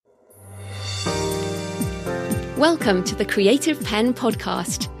Welcome to the Creative Pen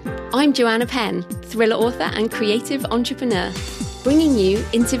podcast. I'm Joanna Penn, thriller author and creative entrepreneur, bringing you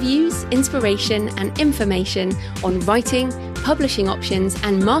interviews, inspiration and information on writing, publishing options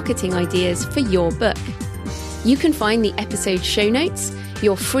and marketing ideas for your book. You can find the episode show notes,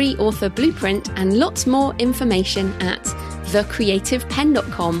 your free author blueprint and lots more information at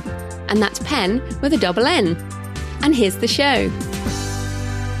thecreativepen.com, and that's pen with a double N. And here's the show.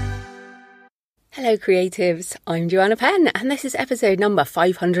 Hello creatives, I'm Joanna Penn and this is episode number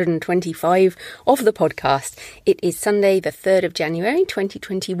 525 of the podcast. It is Sunday the 3rd of January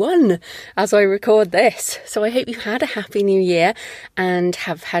 2021 as I record this. So I hope you had a happy new year and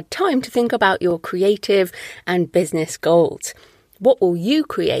have had time to think about your creative and business goals. What will you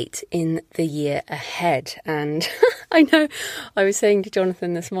create in the year ahead? And I know I was saying to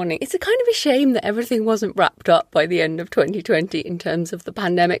Jonathan this morning, it's a kind of a shame that everything wasn't wrapped up by the end of 2020 in terms of the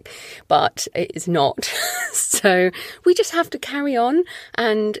pandemic, but it is not. So we just have to carry on.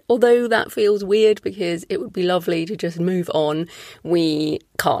 And although that feels weird because it would be lovely to just move on, we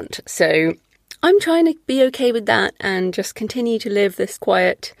can't. So I'm trying to be okay with that and just continue to live this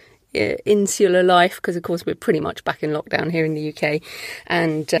quiet insular life, because of course we're pretty much back in lockdown here in the UK,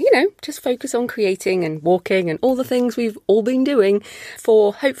 and just focus on creating and walking and all the things we've all been doing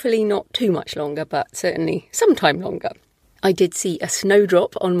for hopefully not too much longer, but certainly some time longer. I did see a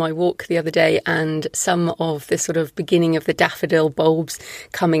snowdrop on my walk the other day and some of the sort of beginning of the daffodil bulbs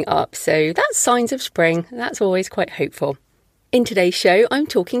coming up, so that's signs of spring. That's always quite hopeful. In today's show, I'm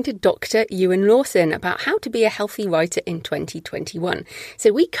talking to Dr. Euan Lawson about how to be a healthy writer in 2021.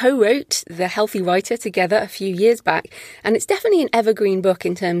 So we co-wrote The Healthy Writer together a few years back, and it's definitely an evergreen book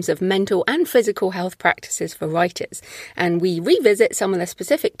in terms of mental and physical health practices for writers. And we revisit some of the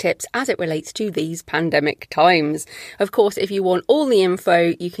specific tips as it relates to these pandemic times. Of course, if you want all the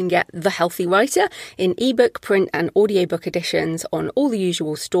info, you can get The Healthy Writer in ebook, print and audiobook editions on all the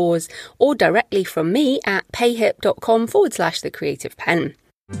usual stores, or directly from me at payhip.com/The Creative Pen.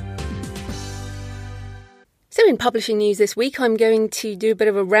 So in publishing news this week, I'm going to do a bit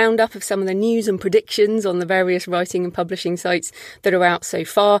of a roundup of some of the news and predictions on the various writing and publishing sites that are out so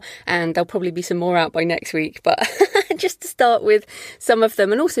far, and there'll probably be some more out by next week, but just to start with some of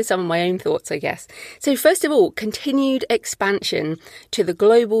them and also some of my own thoughts, I guess. So first of all, continued expansion to the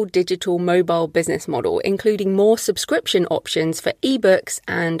global digital mobile business model, including more subscription options for ebooks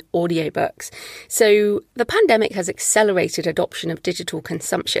and audiobooks. So the pandemic has accelerated adoption of digital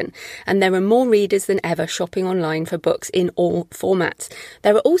consumption, and there are more readers than ever shopping online for books in all formats.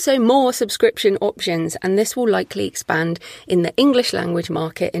 There are also more subscription options, and this will likely expand in the English language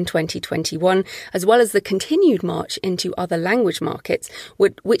market in 2021, as well as the continued march into other language markets,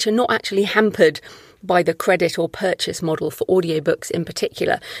 which are not actually hampered by the credit or purchase model for audiobooks in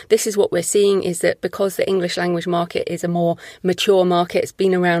particular. This is what we're seeing, is that because the English language market is a more mature market, it's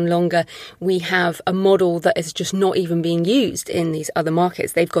been around longer, we have a model that is just not even being used in these other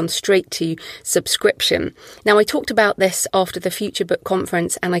markets. They've gone straight to subscription. Now, I talked about this after the Future Book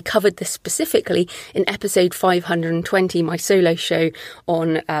Conference, and I covered this specifically in episode 520, my solo show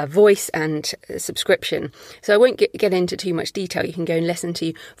on voice and subscription. So I won't get into too much detail. You can go and listen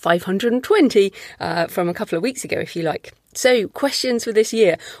to 520 from a couple of weeks ago if you like. So, questions for this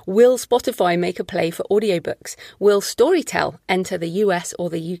year. Will Spotify make a play for audiobooks? Will Storytel enter the US or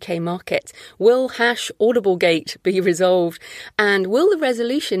the UK market? Will #AudibleGate be resolved? And will the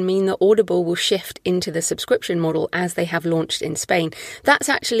resolution mean that Audible will shift into the subscription model as they have launched in Spain? That's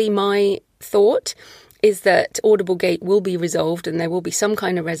actually my thought, is that AudibleGate will be resolved and there will be some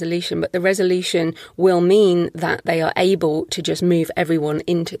kind of resolution, but the resolution will mean that they are able to just move everyone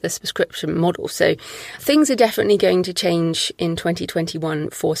into the subscription model. So things are definitely going to change in 2021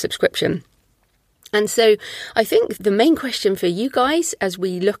 for subscription. And so I think the main question for you guys as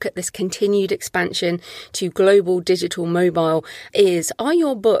we look at this continued expansion to global digital mobile is, are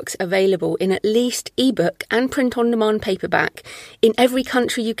your books available in at least ebook and print-on-demand paperback in every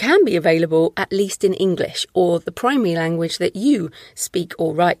country you can be available, at least in English or the primary language that you speak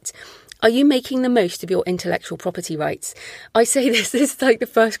or write? Are you making the most of your intellectual property rights? I say this is like the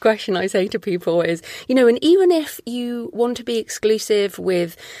first question I say to people is, and even if you want to be exclusive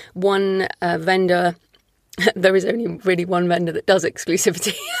with one vendor, there is only really one vendor that does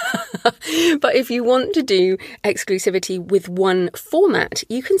exclusivity. But if you want to do exclusivity with one format,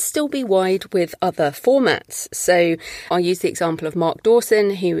 you can still be wide with other formats. So I'll use the example of Mark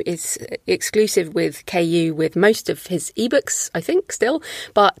Dawson, who is exclusive with KU with most of his ebooks, I think still,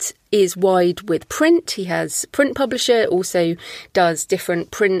 but is wide with print. He has print publisher, also does different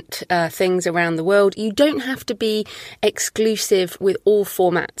print things around the world. You don't have to be exclusive with all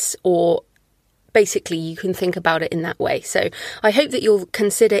formats or basically, you can think about it in that way. So I hope that you'll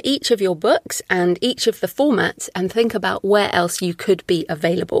consider each of your books and each of the formats and think about where else you could be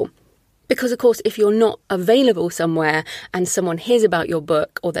available. Because, of course, if you're not available somewhere and someone hears about your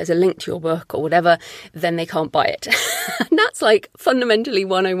book or there's a link to your book or whatever, then they can't buy it. And that's like fundamentally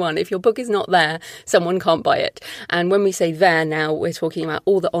 101. If your book is not there, someone can't buy it. And when we say there now, we're talking about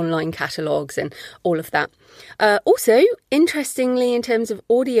all the online catalogues and all of that. Also, interestingly, in terms of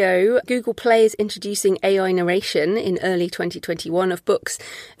audio, Google Play is introducing AI narration in early 2021 of books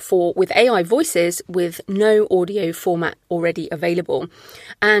with AI voices with no audio format already available.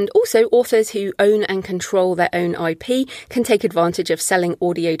 And also, authors who own and control their own IP can take advantage of selling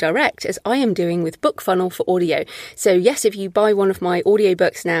audio direct, as I am doing with BookFunnel for audio. So yes, if you buy one of my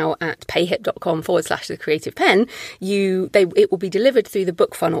audiobooks now at payhip.com/The Creative Pen, it will be delivered through the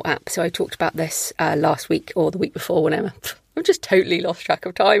BookFunnel app. So I talked about this last week or the week before, whenever. I've just totally lost track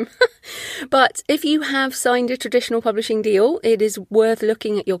of time. But if you have signed a traditional publishing deal, it is worth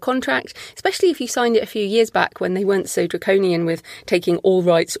looking at your contract, especially if you signed it a few years back when they weren't so draconian with taking all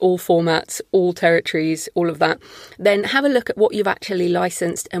rights, all formats, all territories, all of that. Then have a look at what you've actually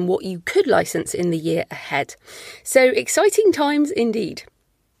licensed and what you could license in the year ahead. So exciting times indeed.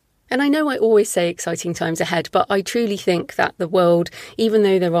 And I know I always say exciting times ahead, but I truly think that the world, even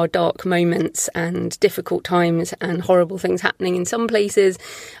though there are dark moments and difficult times and horrible things happening in some places,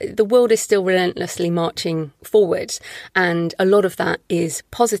 the world is still relentlessly marching forward. And a lot of that is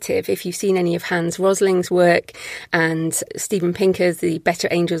positive. If you've seen any of Hans Rosling's work and Steven Pinker's The Better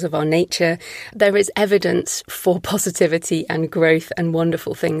Angels of Our Nature, there is evidence for positivity and growth and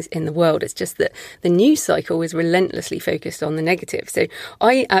wonderful things in the world. It's just that the news cycle is relentlessly focused on the negative. So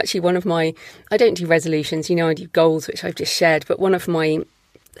I don't do resolutions, I do goals, which I've just shared, but one of my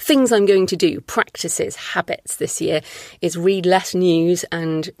things I'm going to do, practices, habits this year, is read less news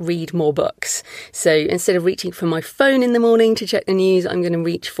and read more books. So instead of reaching for my phone in the morning to check the news, I'm going to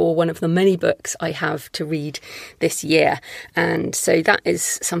reach for one of the many books I have to read this year. And so that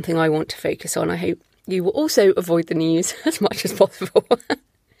is something I want to focus on. I hope you will also avoid the news as much as possible.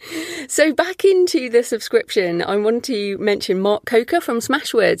 So back into the subscription, I want to mention Mark Coker from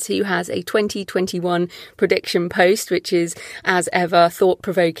Smashwords, who has a 2021 prediction post, which is, as ever,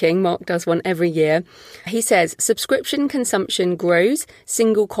 thought-provoking. Mark does one every year. He says, subscription consumption grows,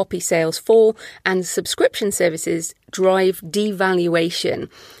 single copy sales fall, and subscription services drive devaluation.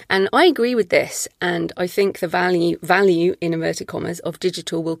 And I agree with this. And I think the value in inverted commas of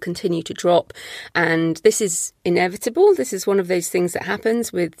digital will continue to drop. And this is inevitable. This is one of those things that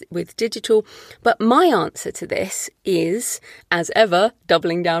happens with digital. But my answer to this is, as ever,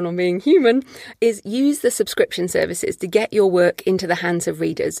 doubling down on being human, is use the subscription services to get your work into the hands of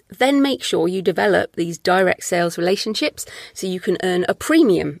readers. Then make sure you develop these direct sales relationships so you can earn a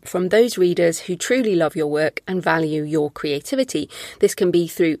premium from those readers who truly love your work and value your creativity. This can be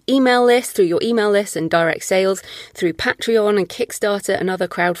through your email list and direct sales, through Patreon and Kickstarter and other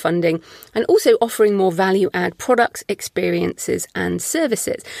crowdfunding, and also offering more value-add products, experiences and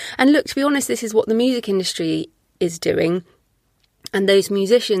services. And look, to be honest, this is what the music industry is doing. And those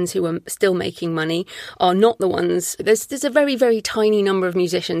musicians who are still making money are not the ones. There's a very, very tiny number of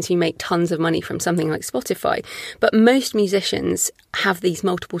musicians who make tons of money from something like Spotify. But most musicians have these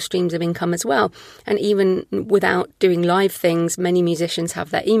multiple streams of income as well. And even without doing live things, many musicians have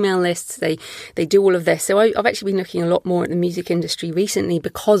their email lists. They do all of this. So I've actually been looking a lot more at the music industry recently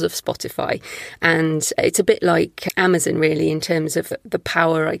because of Spotify. And it's a bit like Amazon, really, in terms of the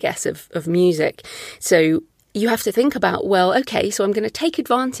power, I guess, of music. So you have to think about, well, okay, so I'm going to take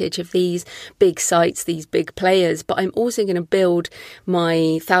advantage of these big sites, these big players, but I'm also going to build my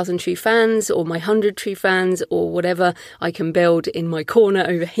 1,000 true fans or my 100 true fans or whatever I can build in my corner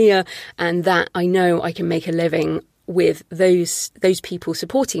over here. And that I know I can make a living with those people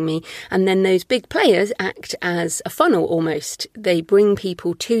supporting me. And then those big players act as a funnel almost. They bring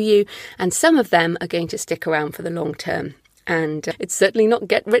people to you, and some of them are going to stick around for the long term. And it's certainly not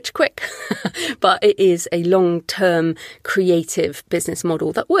get rich quick, but it is a long-term creative business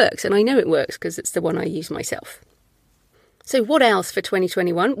model that works. And I know it works because it's the one I use myself. So what else for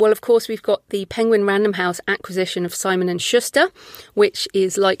 2021? Well, of course, we've got the Penguin Random House acquisition of Simon & Schuster, which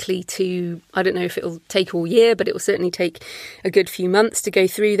is likely to, I don't know if it'll take all year, but it will certainly take a good few months to go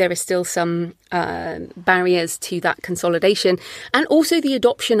through. There are still some barriers to that consolidation, and also the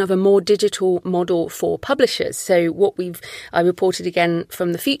adoption of a more digital model for publishers. So I reported again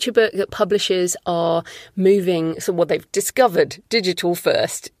from the Future Book that publishers are moving, so what they've discovered digital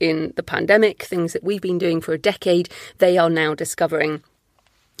first in the pandemic, things that we've been doing for a decade, they are now discovering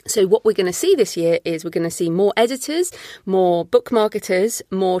So what we're going to see this year is we're going to see more editors, more book marketers,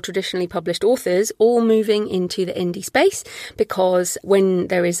 more traditionally published authors all moving into the indie space, because when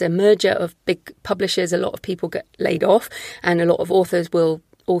there is a merger of big publishers, a lot of people get laid off and a lot of authors will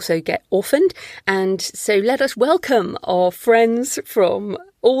also get orphaned. And so let us welcome our friends from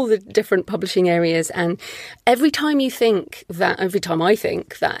all the different publishing areas. And every time I think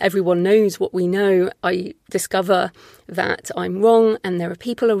that everyone knows what we know, I discover that I'm wrong, and there are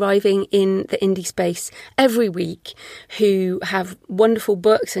people arriving in the indie space every week who have wonderful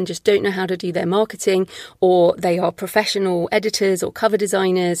books and just don't know how to do their marketing, or they are professional editors or cover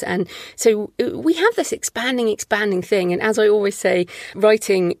designers. And so we have this expanding thing. And as I always say,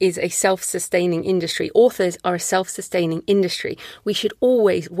 writing is a self-sustaining industry. Authors are a self-sustaining industry. We should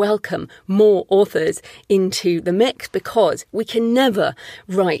always welcome more authors into the mix, because we can never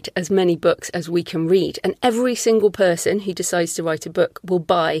write as many books as we can read. And every single person who decides to write a book will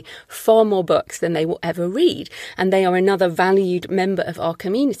buy far more books than they will ever read. And they are another valued member of our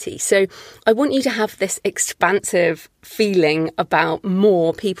community. So I want you to have this expansive feeling about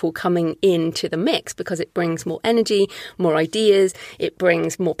more people coming into the mix, because it brings more energy, more ideas, it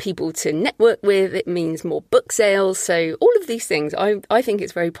brings more people to network with, it means more book sales. So all of these things, I think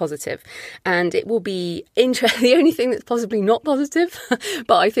it's very positive, and it will be interesting. The only thing that's possibly not positive,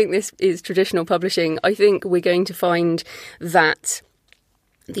 but I think this is traditional publishing, I think we're going to find that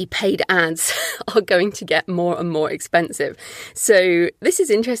the paid ads are going to get more and more expensive. So this is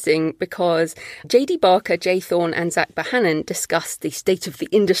interesting because JD Barker, Jay Thorne and Zach Bohannon discussed the state of the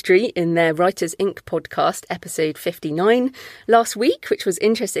industry in their Writers Inc. podcast, episode 59 last week, which was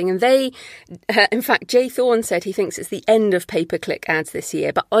interesting. And they, in fact, Jay Thorne said he thinks it's the end of pay-per-click ads this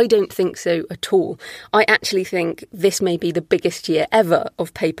year, but I don't think so at all. I actually think this may be the biggest year ever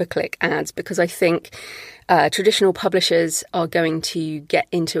of pay-per-click ads, because I think traditional publishers are going to get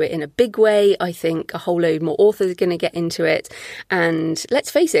into it in a big way. I think a whole load more authors are going to get into it. And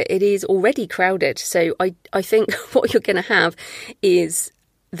let's face it, it is already crowded. So I think what you're going to have is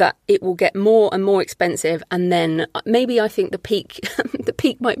that it will get more and more expensive. And then maybe I think the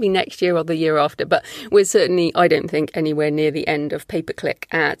peak might be next year or the year after. But we're certainly, I don't think, anywhere near the end of pay-per-click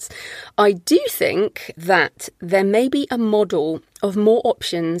ads. I do think that there may be a model of more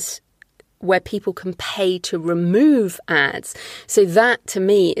options where people can pay to remove ads. So that, to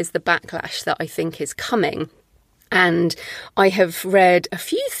me, is the backlash that I think is coming. And I have read a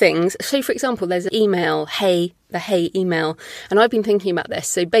few things. So, for example, there's an email, the Hey email. And I've been thinking about this.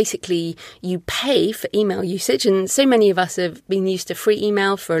 So basically you pay for email usage, and so many of us have been used to free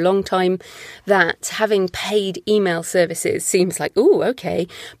email for a long time that having paid email services seems like, oh, okay.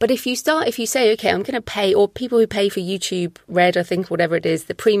 But if you say, okay, I'm going to pay, or people who pay for YouTube Red, I think, whatever it is,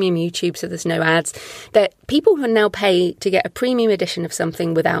 the premium YouTube, so there's no ads, that people can now pay to get a premium edition of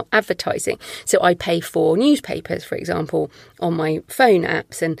something without advertising. So I pay for newspapers, for example, on my phone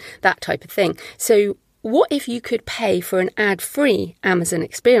apps and that type of thing. So what if you could pay for an ad-free Amazon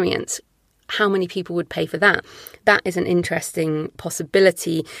experience? How many people would pay for that? That is an interesting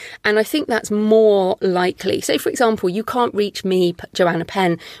possibility. And I think that's more likely. So, for example, you can't reach me, Joanna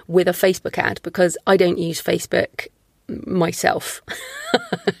Penn, with a Facebook ad because I don't use Facebook myself.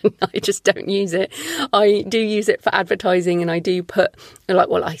 I just don't use it. I do use it for advertising, and I do put,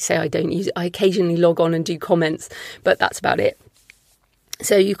 I say I don't use it. I occasionally log on and do comments, but that's about it.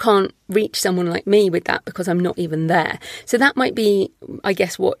 So you can't reach someone like me with that because I'm not even there. So that might be, I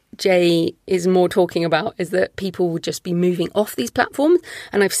guess, what Jay is more talking about, is that people will just be moving off these platforms.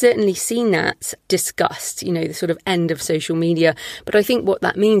 And I've certainly seen that discussed, the sort of end of social media. But I think what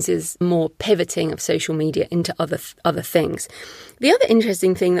that means is more pivoting of social media into other things. The other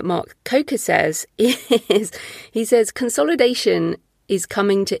interesting thing that Mark Coker says is, he says, consolidation is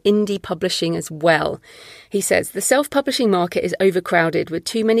coming to indie publishing as well. He says, the self-publishing market is overcrowded with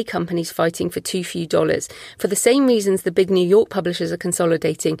too many companies fighting for too few dollars. For the same reasons the big New York publishers are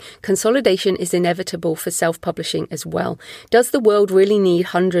consolidating, consolidation is inevitable for self-publishing as well. Does the world really need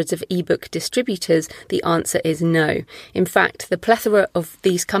hundreds of ebook distributors? The answer is no. In fact, the plethora of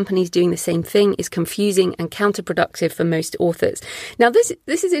these companies doing the same thing is confusing and counterproductive for most authors. Now, this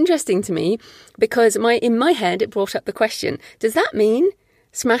is interesting to me because in my head, it brought up the question, does that mean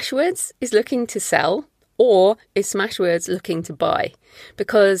Smashwords is looking to sell, or is Smashwords looking to buy?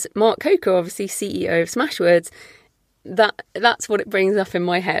 Because Mark Coker, obviously CEO of Smashwords, that's what it brings up in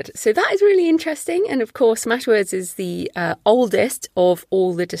my head. So that is really interesting. And of course, Smashwords is the oldest of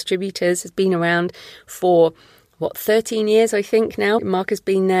all the distributors, has been around for 13 years, I think now. Mark has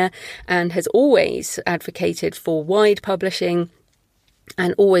been there and has always advocated for wide publishing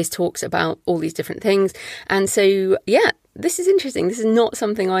and always talks about all these different things. And so, yeah, this is interesting. This is not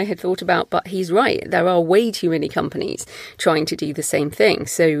something I had thought about, but he's right. There are way too many companies trying to do the same thing.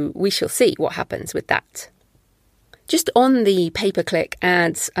 So we shall see what happens with that. Just on the pay-per-click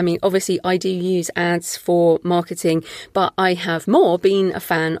ads, I mean, obviously I do use ads for marketing, but I have more been a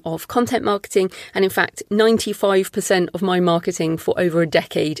fan of content marketing. And in fact, 95% of my marketing for over a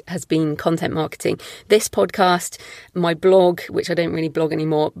decade has been content marketing. This podcast, my blog, which I don't really blog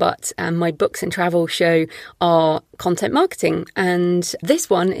anymore, but my books and travel show are content marketing. And this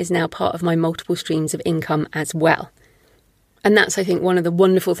one is now part of my multiple streams of income as well. And that's, I think, one of the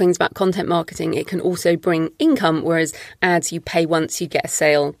wonderful things about content marketing. It can also bring income, whereas ads, you pay once, you get a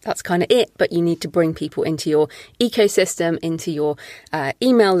sale. That's kind of it. But you need to bring people into your ecosystem, into your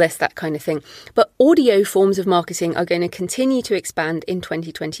email list, that kind of thing. But audio forms of marketing are going to continue to expand in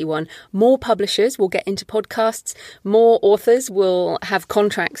 2021. More publishers will get into podcasts. More authors will have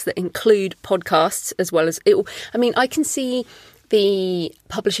contracts that include podcasts as well as it. I mean, I can see the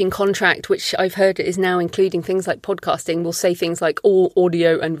publishing contract, which I've heard is now including things like podcasting, will say things like all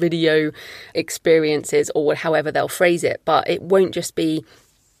audio and video experiences, or however they'll phrase it. But it won't just be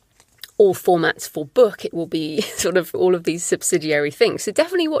all formats for book. It will be sort of all of these subsidiary things. So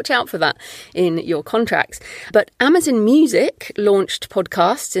definitely watch out for that in your contracts. But Amazon Music launched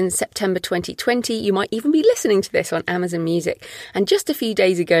podcasts in September 2020. You might even be listening to this on Amazon Music. And just a few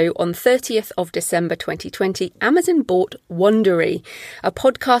days ago, on 30th of December 2020, Amazon bought Wondery, a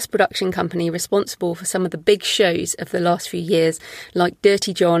podcast production company responsible for some of the big shows of the last few years, like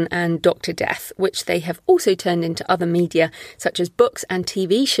Dirty John and Dr. Death, which they have also turned into other media, such as books and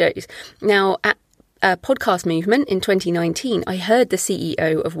TV shows. Now, at a podcast movement in 2019, I heard the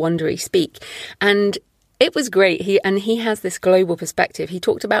CEO of Wondery speak, and it was great. He has this global perspective. He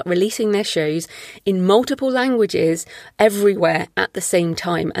talked about releasing their shows in multiple languages everywhere at the same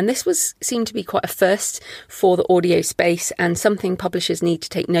time. And this seemed to be quite a first for the audio space, and something publishers need to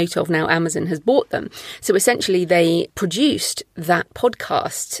take note of now Amazon has bought them. So essentially they produced that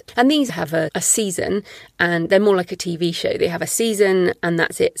podcast, and these have a season, and they're more like a TV show. They have a season and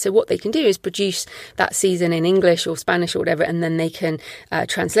that's it. So what they can do is produce that season in English or Spanish or whatever, and then they can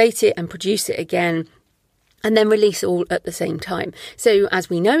translate it and produce it again, and then release all at the same time. So as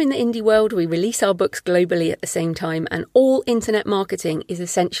we know in the indie world, we release our books globally at the same time, and all internet marketing is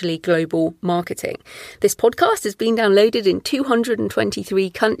essentially global marketing. This podcast has been downloaded in 223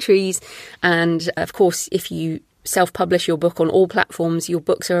 countries. And of course, if you self-publish your book on all platforms, your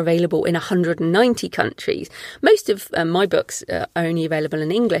books are available in 190 countries. Most of my books are only available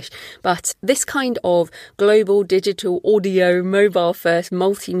in English, but this kind of global digital audio mobile first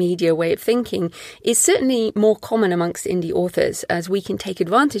multimedia way of thinking is certainly more common amongst indie authors, as we can take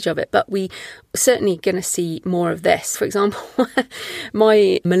advantage of it. But we certainly going to see more of this. For example,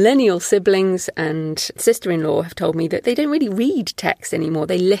 my millennial siblings and sister-in-law have told me that they don't really read text anymore.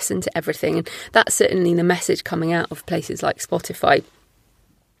 They listen to everything, and that's certainly the message coming out of places like Spotify.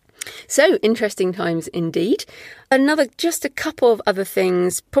 So interesting times indeed. Just a couple of other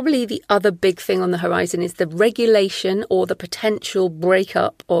things. Probably the other big thing on the horizon is the regulation or the potential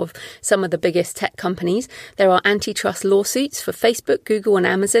breakup of some of the biggest tech companies. There are antitrust lawsuits for Facebook, Google and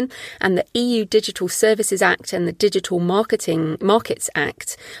Amazon, and the EU Digital Services Act and the Digital Markets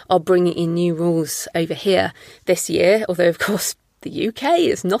Act are bringing in new rules over here this year, although of course the UK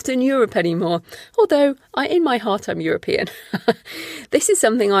is not in Europe anymore, although in my heart I'm European. This is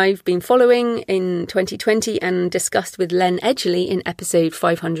something I've been following in 2020 and discussed with Len Edgley in episode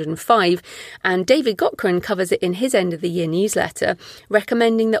 505, and David Gokran covers it in his end of the year newsletter,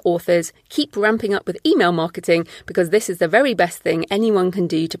 recommending that authors keep ramping up with email marketing, because this is the very best thing anyone can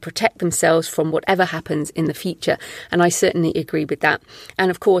do to protect themselves from whatever happens in the future. And I certainly agree with that. And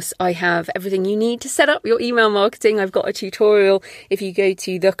of course, I have everything you need to set up your email marketing. I've got a tutorial. If you go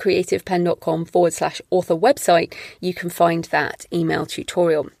to thecreativepen.com/author website, you can find that email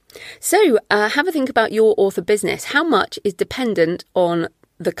tutorial. So have a think about your author business. How much is dependent on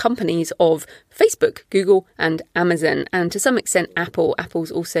the companies of Facebook, Google and Amazon, and to some extent Apple. Apple's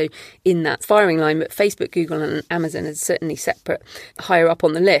also in that firing line, but Facebook, Google and Amazon is certainly separate, higher up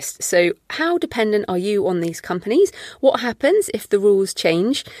on the list. So how dependent are you on these companies? What happens if the rules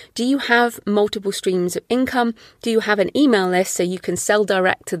change? Do you have multiple streams of income? Do you have an email list so you can sell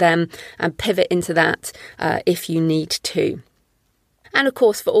direct to them and pivot into that if you need to? And of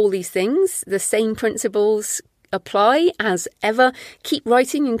course, for all these things, the same principles apply as ever. Keep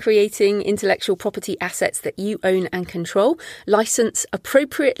writing and creating intellectual property assets that you own and control. License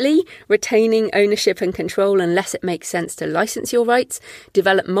appropriately, retaining ownership and control unless it makes sense to license your rights.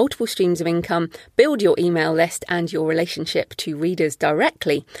 Develop multiple streams of income. Build your email list and your relationship to readers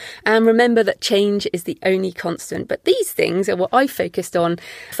directly. And remember that change is the only constant. But these things are what I've focused on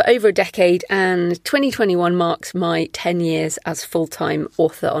for over a decade, and 2021 marks my 10 years as full-time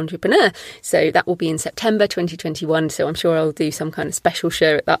author entrepreneur. So that will be in September 2021. So I'm sure I'll do some kind of special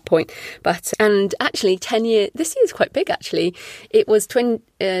show at that point. And actually 10 years, this year is quite big actually. It was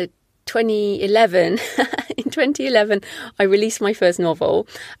 2011. In 2011, I released my first novel,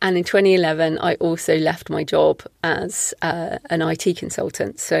 and in 2011, I also left my job as an IT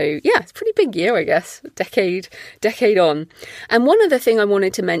consultant. So yeah, it's a pretty big year, I guess, decade on. And one other thing I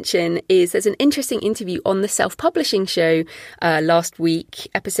wanted to mention is there's an interesting interview on the Self-Publishing Show last week,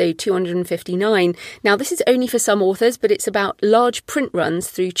 episode 259. Now, this is only for some authors, but it's about large print runs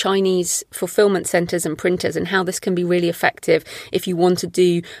through Chinese fulfillment centres and printers, and how this can be really effective if you want to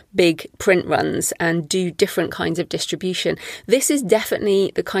do big print runs and do different kinds of distribution. This is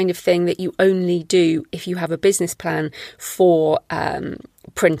definitely the kind of thing that you only do if you have a business plan for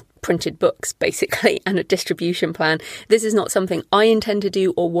printed books, basically, and a distribution plan. This is not something I intend to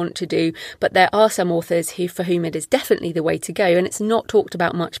do or want to do, but there are some authors for whom it is definitely the way to go, and it's not talked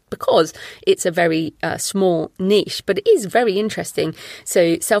about much because it's a very small niche, but it is very interesting.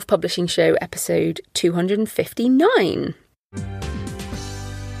 So, Self-Publishing Show, episode 259.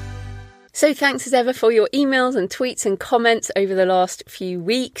 So thanks as ever for your emails and tweets and comments over the last few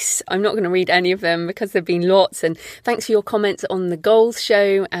weeks. I'm not going to read any of them because there've been lots, and thanks for your comments on the goals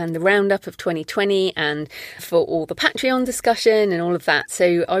show and the roundup of 2020 and for all the Patreon discussion and all of that.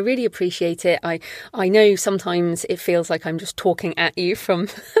 So I really appreciate it. I know sometimes it feels like I'm just talking at you from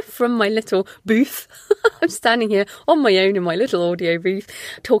my little booth. I'm standing here on my own in my little audio booth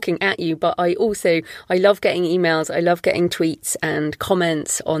talking at you, but I love getting emails. I love getting tweets and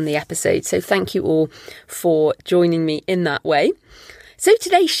comments on the episodes. So thank you all for joining me in that way. So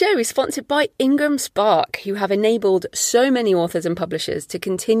today's show is sponsored by Ingram Spark, who have enabled so many authors and publishers to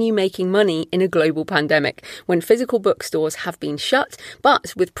continue making money in a global pandemic when physical bookstores have been shut.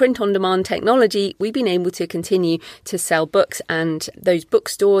 But with print-on-demand technology, we've been able to continue to sell books, and those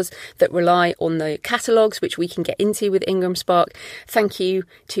bookstores that rely on the catalogues, which we can get into with Ingram Spark. Thank you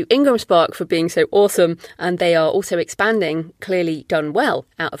to Ingram Spark for being so awesome. And they are also expanding, clearly done well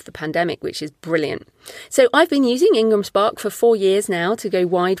out of the pandemic, which is brilliant. So I've been using Ingram Spark for 4 years now to go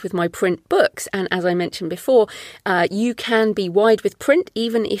wide with my print books. And as I mentioned before, you can be wide with print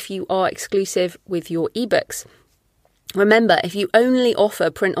even if you are exclusive with your ebooks. Remember, if you only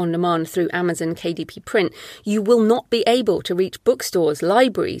offer print on demand through Amazon KDP Print, you will not be able to reach bookstores,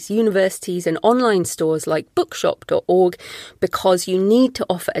 libraries, universities and online stores like bookshop.org because you need to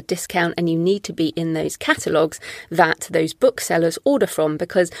offer a discount and you need to be in those catalogues that those booksellers order from,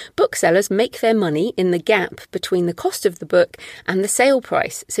 because booksellers make their money in the gap between the cost of the book and the sale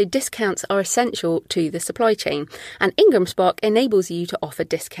price. So discounts are essential to the supply chain, and Ingram Spark enables you to offer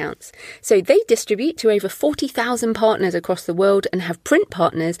discounts. So they distribute to over 40,000 partners across the world and have print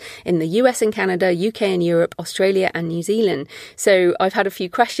partners in the US and Canada, UK and Europe, Australia and New Zealand. So I've had a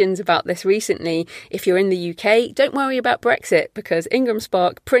few questions about this recently. If you're in the UK, don't worry about Brexit because Ingram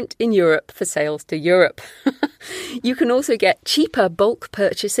Spark print in Europe for sales to Europe. You can also get cheaper bulk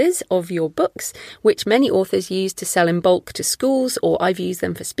purchases of your books, which many authors use to sell in bulk to schools, or I've used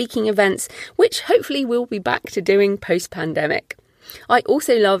them for speaking events, which hopefully we'll be back to doing post-pandemic. I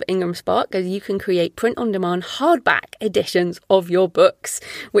also love Ingram Spark as you can create print-on-demand hardback editions of your books,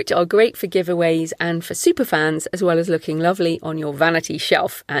 which are great for giveaways and for superfans, as well as looking lovely on your vanity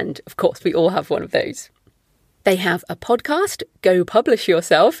shelf. And of course, we all have one of those. They have a podcast, Go Publish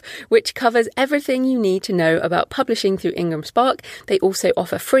Yourself, which covers everything you need to know about publishing through Ingram Spark. They also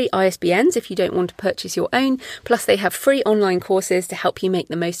offer free ISBNs if you don't want to purchase your own. Plus, they have free online courses to help you make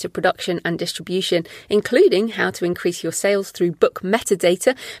the most of production and distribution, including how to increase your sales through book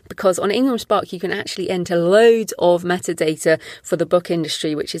metadata, because on Ingram Spark, you can actually enter loads of metadata for the book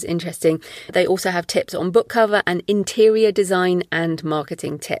industry, which is interesting. They also have tips on book cover and interior design and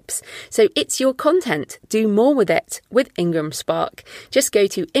marketing tips. So it's your content. Do more with it with Ingram Spark. Just go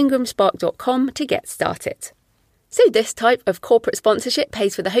to ingramspark.com to get started. So this type of corporate sponsorship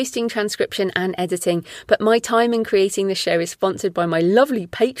pays for the hosting, transcription and editing, but my time in creating the show is sponsored by my lovely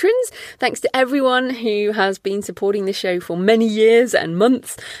patrons. Thanks to everyone who has been supporting the show for many years and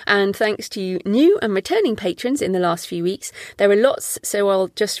months, and thanks to new and returning patrons in the last few weeks. There are lots, so I'll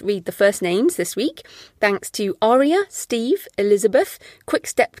just read the first names this week. Thanks to Aria, Steve, Elizabeth,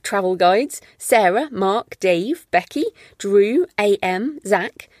 Quickstep Travel Guides, Sarah, Mark, Dave, Becky, Drew, AM,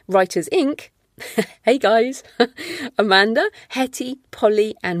 Zach, Writers Inc., hey guys, Amanda, Hetty,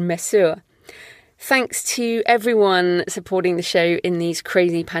 Polly and Messua. Thanks to everyone supporting the show in these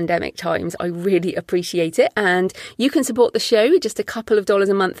crazy pandemic times. I really appreciate it. And you can support the show just a couple of dollars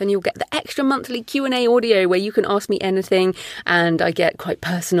a month and you'll get the extra monthly Q&A audio where you can ask me anything. And I get quite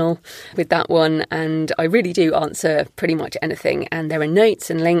personal with that one. And I really do answer pretty much anything. And there are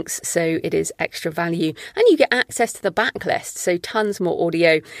notes and links, so it is extra value. And you get access to the backlist, so tons more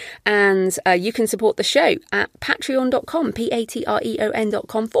audio. And you can support the show at patreon.com,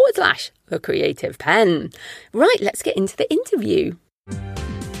 patreon.com/The Creative Pen. Right, let's get into the interview.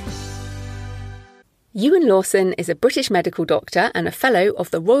 Euan Lawson is a British medical doctor and a fellow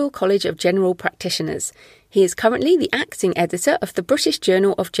of the Royal College of General Practitioners. He is currently the acting editor of the British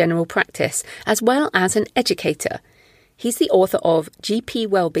Journal of General Practice, as well as an educator. He's the author of GP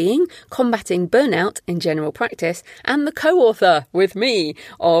Wellbeing, Combating Burnout in General Practice, and the co-author, with me,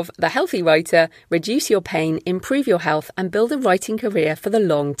 of The Healthy Writer, Reduce Your Pain, Improve Your Health, and Build a Writing Career for the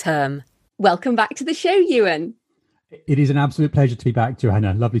Long Term. Welcome back to the show, Euan. It is an absolute pleasure to be back,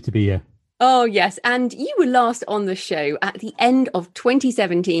 Johanna. Lovely to be here. Oh, yes. And you were last on the show at the end of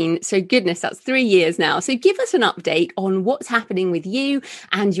 2017. So goodness, that's 3 years now. So give us an update on what's happening with you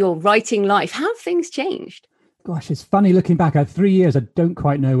and your writing life. How have things changed? Gosh, it's funny looking back at 3 years. I don't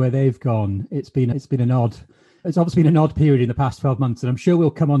quite know where they've gone. It's obviously been an odd period in the past 12 months, and I'm sure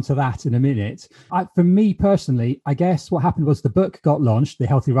we'll come on to that in a minute. For me personally, I guess what happened was the book got launched, The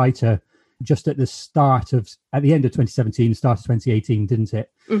Healthy Writer, just at the end of 2017, start of 2018, didn't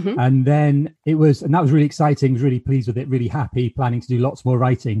it? Mm-hmm. And then that was really exciting, was really pleased with it, really happy, planning to do lots more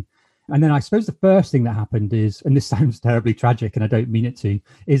writing. And then I suppose the first thing that happened is, and this sounds terribly tragic and I don't mean it to,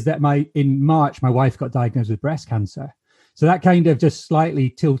 is that in March, my wife got diagnosed with breast cancer. So that kind of just slightly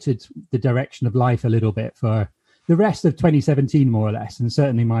tilted the direction of life a little bit for the rest of 2017, more or less. And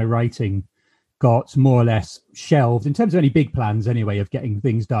certainly my writing got more or less shelved in terms of any big plans anyway of getting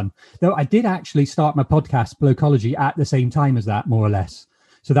things done. Though I did actually start my podcast, Blokology, at the same time as that, more or less.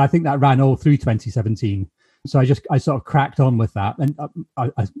 So I think that ran all through 2017. So I sort of cracked on with that. And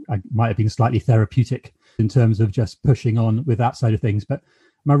I might have been slightly therapeutic in terms of just pushing on with that side of things. But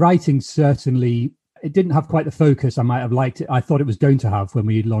my writing certainly, it didn't have quite the focus I might have liked it. I thought it was going to have when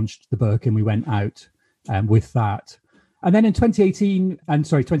we launched the book and we went out with that. And then in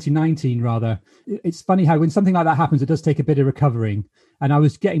 2019 rather, it's funny how when something like that happens, it does take a bit of recovering. And I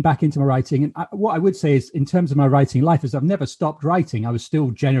was getting back into my writing. And what I would say is, in terms of my writing life, is I've never stopped writing. I was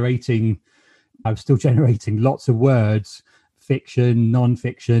still generating lots of words, fiction,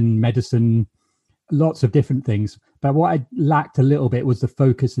 non-fiction, medicine, lots of different things. But what I lacked a little bit was the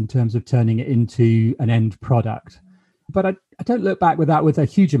focus in terms of turning it into an end product. But I don't look back with that with a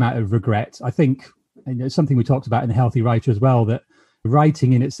huge amount of regret. I think, and it's something we talked about in The Healthy Writer as well, that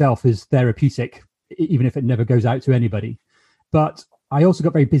writing in itself is therapeutic, even if it never goes out to anybody. But I also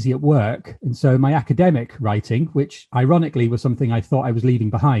got very busy at work. And so my academic writing, which ironically was something I thought I was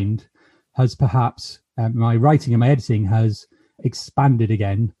leaving behind, has perhaps, my writing and my editing has expanded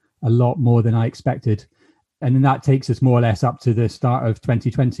again a lot more than I expected. And then that takes us more or less up to the start of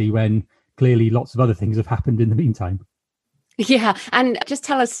 2020, when clearly lots of other things have happened in the meantime. Yeah. And just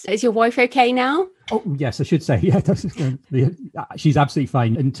tell us, is your wife okay now? Oh, yes, I should say. Yeah, she's absolutely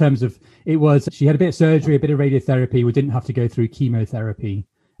fine. In terms of, she had a bit of surgery, a bit of radiotherapy. We didn't have to go through chemotherapy.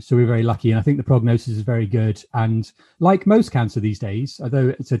 So we're very lucky. And I think the prognosis is very good. And like most cancer these days,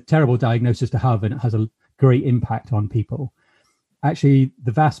 although it's a terrible diagnosis to have and it has a great impact on people, actually,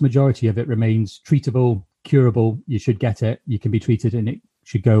 the vast majority of it remains treatable, curable. You should get it. You can be treated and it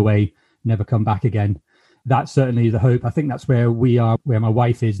should go away, never come back again. That's certainly the hope. I think that's where we are, where my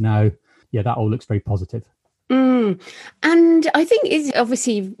wife is now. Yeah, that all looks very positive. And I think is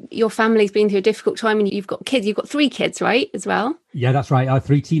obviously your family's been through a difficult time and you've got kids. You've got 3 kids, right, as well? Yeah, that's right. I have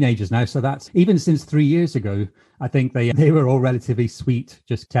 3 teenagers now. So that's even since 3 years ago, I think they were all relatively sweet,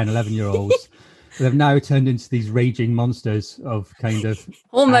 just 10, 11-year-olds. They've now turned into these raging monsters of kind of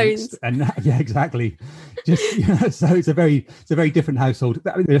hormones. And yeah, exactly. Just so it's a very different household.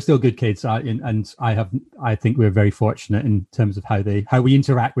 I mean, they're still good kids, and I think we're very fortunate in terms of how we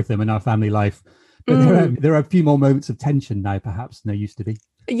interact with them in our family life. But there are a few more moments of tension now, perhaps, than there used to be.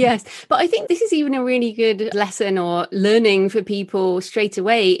 Yes, but I think this is even a really good lesson or learning for people straight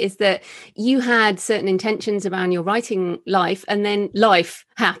away, is that you had certain intentions around your writing life, and then life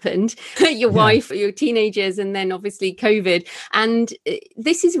happened, your wife, your teenagers, and then obviously COVID. And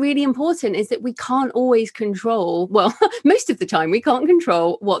this is really important, is that we can't always control, well, most of the time we can't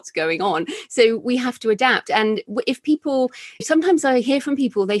control what's going on. So we have to adapt. And if people, sometimes I hear from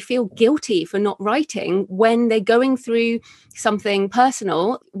people, they feel guilty for not writing when they're going through something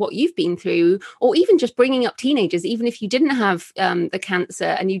personal, what you've been through, or even just bringing up teenagers. Even if you didn't have the cancer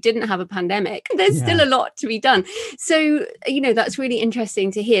and you didn't have a pandemic, there's still a lot to be done. So, that's really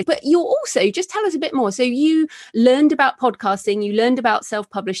interesting to hear. But you're also, just tell us a bit more. So you learned about podcasting, you learned about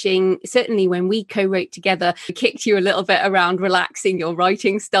self-publishing. Certainly when we co-wrote together, it kicked you a little bit around relaxing your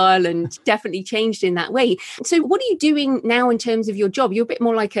writing style, and definitely changed in that way. So what are you doing now in terms of your job? You're a bit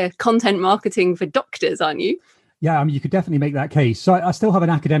more like a content marketing for doctors, aren't you? Yeah, I mean, you could definitely make that case. So I still have an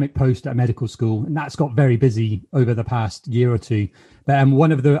academic post at medical school, and that's got very busy over the past year or two. But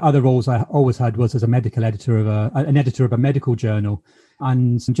one of the other roles I always had was as a medical editor of an editor of a medical journal.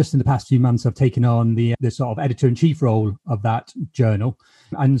 And just in the past few months, I've taken on the sort of editor-in-chief role of that journal.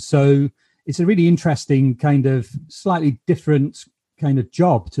 And so it's a really interesting kind of slightly different kind of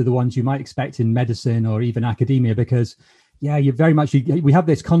job to the ones you might expect in medicine or even academia, because you very much, we have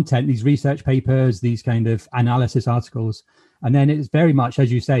this content, these research papers, these kind of analysis articles. And then it's very much,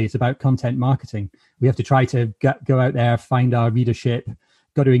 as you say, it's about content marketing. We have to try to go out there, find our readership,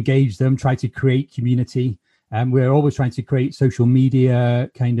 got to engage them, try to create community. And we're always trying to create social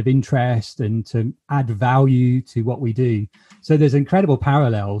media kind of interest and to add value to what we do. So there's incredible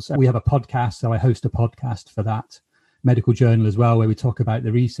parallels. We have a podcast, so I host a podcast for that medical journal as well, where we talk about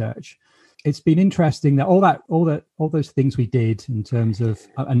the research. It's been interesting that all those things we did in terms of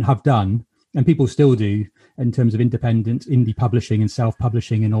and have done, and people still do in terms of independent indie publishing and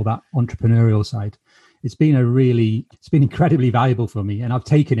self-publishing and all that entrepreneurial side. It's been incredibly valuable for me, and I've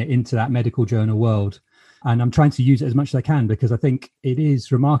taken it into that medical journal world, and I'm trying to use it as much as I can, because I think it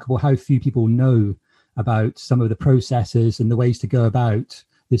is remarkable how few people know about some of the processes and the ways to go about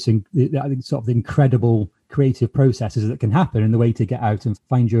this. I think sort of the incredible creative processes that can happen, and the way to get out and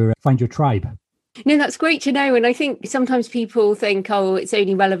find your tribe. No, that's great to know. And I think sometimes people think, oh, it's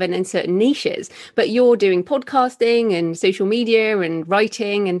only relevant in certain niches, but you're doing podcasting and social media and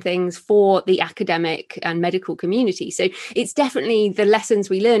writing and things for the academic and medical community. So it's definitely the lessons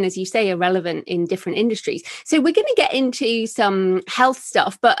we learn, as you say, are relevant in different industries. So we're going to get into some health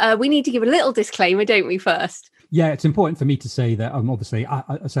stuff, but we need to give a little disclaimer, don't we, first? Yeah, it's important for me to say that I'm obviously,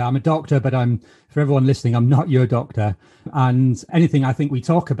 I'm a doctor, but for everyone listening, I'm not your doctor. And anything I think we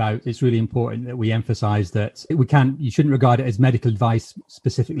talk about, it's really important that we emphasize that you shouldn't regard it as medical advice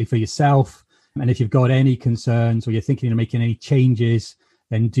specifically for yourself. And if you've got any concerns or you're thinking of making any changes,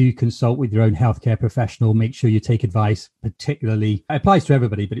 then do consult with your own healthcare professional. Make sure you take advice, particularly, it applies to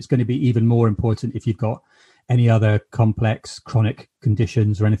everybody, but it's going to be even more important if you've got any other complex chronic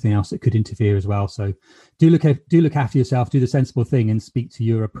conditions or anything else that could interfere as well. So do look after yourself, do the sensible thing, and speak to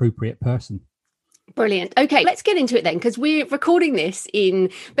your appropriate person. Brilliant. Okay, let's get into it then, because we're recording this in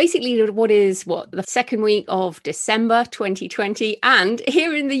basically the second week of December 2020. And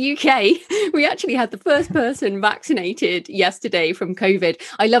here in the UK, we actually had the first person vaccinated yesterday from COVID.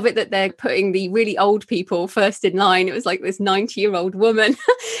 I love it that they're putting the really old people first in line. It was like this 90-year-old woman.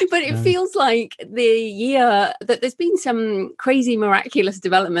 But it feels like the year that there's been some crazy miraculous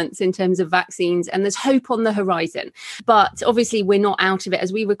developments in terms of vaccines, and there's hope on the horizon. But obviously we're not out of it.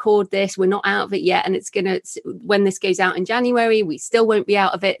 As we record this, we're not out of it yet. And when this goes out in January, we still won't be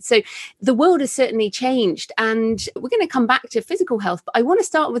out of it. So the world has certainly changed, and we're going to come back to physical health. But I want to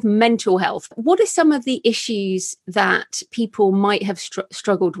start with mental health. What are some of the issues that people might have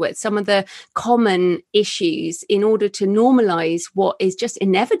struggled with? Some of the common issues in order to normalize what is just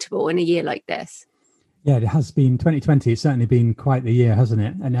inevitable in a year like this? Yeah, it has been 2020. It's certainly been quite the year, hasn't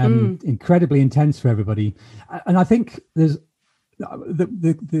it? And incredibly intense for everybody. And I think there's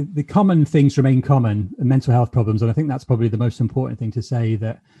the common things remain common, mental health problems. And I think that's probably the most important thing to say,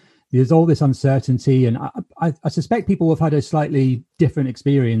 that there's all this uncertainty. And I suspect people have had a slightly different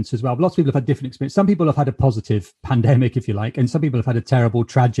experience as well. Lots of people have had different experience. Some people have had a positive pandemic, if you like, and some people have had a terrible,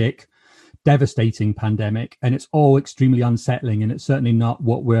 tragic, devastating pandemic. And it's all extremely unsettling. And it's certainly not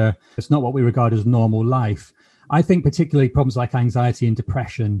what we regard as normal life. I think particularly problems like anxiety and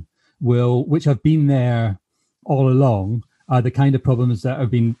depression which have been there all along, are the kind of problems that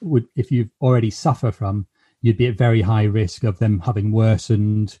if you already suffer from, you'd be at very high risk of them having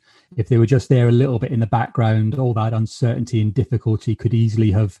worsened. If they were just there a little bit in the background, all that uncertainty and difficulty could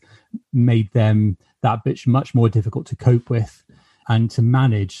easily have made them that bit much more difficult to cope with. and to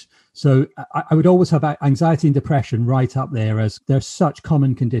manage. So I would always have anxiety and depression right up there, as they're such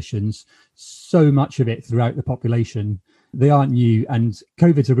common conditions, so much of it throughout the population. They aren't new, and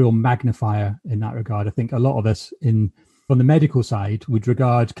COVID's a real magnifier in that regard. I think a lot of us on the medical side would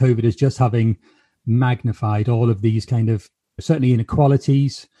regard COVID as just having magnified all of these kind of, certainly,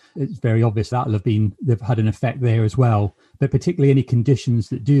 inequalities. It's very obvious they've had an effect there as well. But particularly any conditions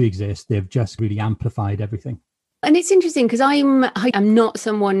that do exist, they've just really amplified everything. And it's interesting because I'm not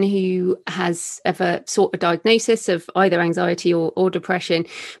someone who has ever sought a diagnosis of either anxiety or depression,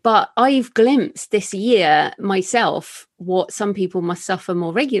 but I've glimpsed this year myself what some people must suffer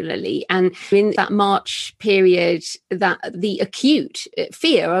more regularly. And in that March period, that the acute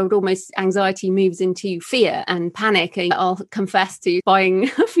fear, anxiety moves into fear and panic. And I'll confess to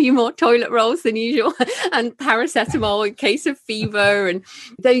buying a few more toilet rolls than usual and paracetamol in case of fever and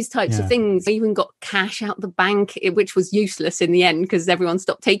those types of things. I even got cash out the bank, which was useless in the end because everyone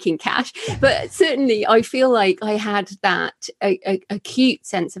stopped taking cash. But certainly I feel like I had that acute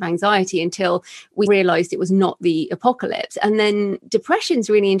sense of anxiety until we realized it was not the apocalypse. And then depression's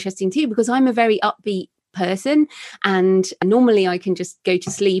really interesting too, because I'm a very upbeat person and normally I can just go to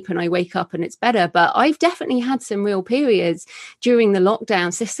sleep and I wake up and it's better. But I've definitely had some real periods during the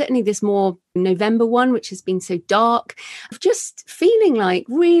lockdown. So certainly this more November one, which has been so dark, of just feeling like,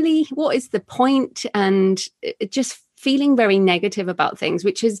 really, what is the point? And just feeling very negative about things,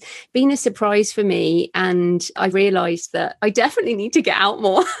 which has been a surprise for me. And I realized that I definitely need to get out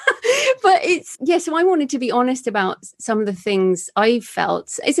more. But so I wanted to be honest about some of the things I've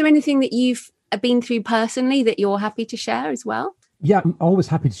felt. Is there anything that you've been through personally that you're happy to share as well? Yeah, I'm always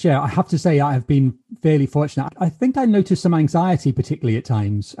happy to share. I have to say I have been fairly fortunate. I think I noticed some anxiety, particularly at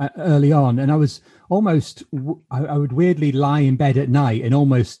times early on. And I was almost, I would weirdly lie in bed at night and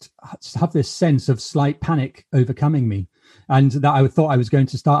almost have this sense of slight panic overcoming me. And that I thought I was going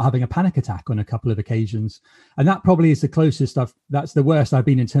to start having a panic attack on a couple of occasions. And that probably is the closest that's the worst I've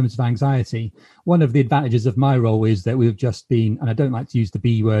been in terms of anxiety. One of the advantages of my role is that we've just been, and I don't like to use the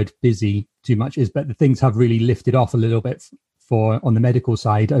B word busy too much, but the things have really lifted off a little bit on the medical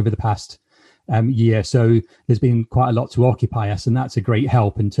side over the past year. So there's been quite a lot to occupy us. And that's a great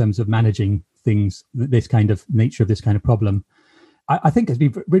help in terms of managing things, this kind of nature of this kind of problem. I think it's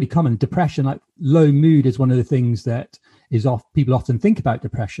been really common. Depression, like low mood, is one of the things that is off. People often think about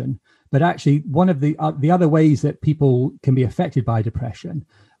depression, but actually one of the other ways that people can be affected by depression,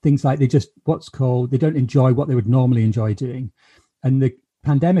 things like they don't enjoy what they would normally enjoy doing. And the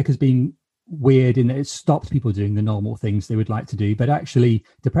pandemic has been weird in that it stopped people doing the normal things they would like to do. But actually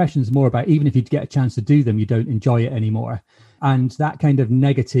depression is more about, even if you get a chance to do them, you don't enjoy it anymore. And that kind of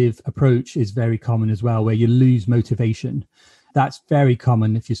negative approach is very common as well, where you lose motivation. That's very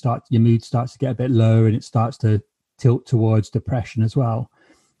common if your mood starts to get a bit low and it starts to tilt towards depression as well.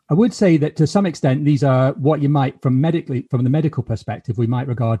 I would say that to some extent, these are what you might, from the medical perspective, we might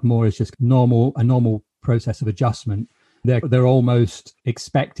regard more as just a normal process of adjustment. They're almost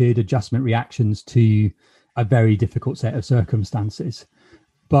expected adjustment reactions to a very difficult set of circumstances.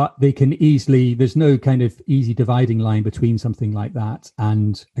 But they can there's no kind of easy dividing line between something like that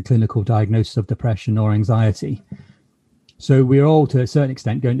and a clinical diagnosis of depression or anxiety. So we're all, to a certain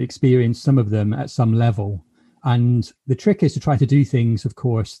extent, going to experience some of them at some level. And the trick is to try to do things, of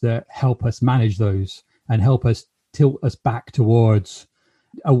course, that help us manage those and help us tilt us back towards,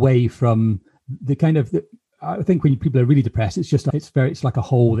 away from the kind of, I think when people are really depressed, it's like a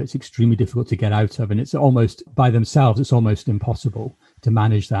hole that's extremely difficult to get out of. And it's almost, by themselves, it's almost impossible to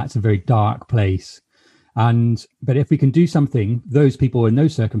manage that. It's a very dark place. But if we can do something, those people in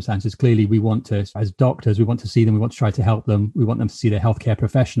those circumstances, clearly we want to, as doctors, we want to see them, we want to try to help them, we want them to see their healthcare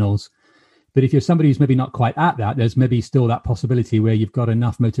professionals. But if you're somebody who's maybe not quite at that, there's maybe still that possibility where you've got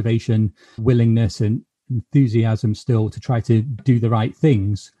enough motivation, willingness and enthusiasm still to try to do the right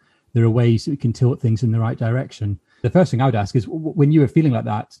things. There are ways that we can tilt things in the right direction. The first thing I would ask is, when you were feeling like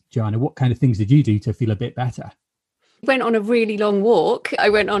that, Joanna, what kind of things did you do to feel a bit better? Went on a really long walk. I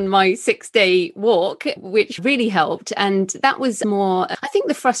went on my 6-day walk, which really helped. And that was more, I think,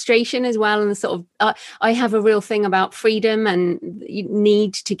 the frustration as well. And the sort of, I have a real thing about freedom and you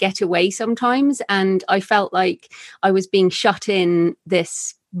need to get away sometimes. And I felt like I was being shut in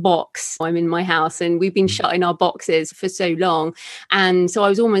this box. I'm in my house and we've been shut in our boxes for so long. And so I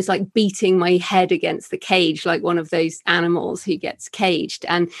was almost like beating my head against the cage, like one of those animals who gets caged.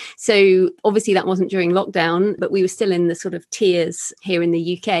 And so obviously that wasn't during lockdown, but we were still in the sort of tiers here in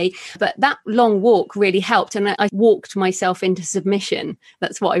the UK. But that long walk really helped. And I walked myself into submission.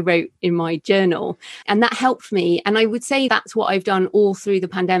 That's what I wrote in my journal. And that helped me. And I would say that's what I've done all through the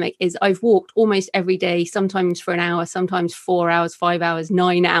pandemic is I've walked almost every day, sometimes for an hour, sometimes 4 hours, 5 hours,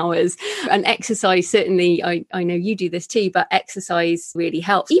 9 hours. And exercise, certainly, I know you do this too, but exercise really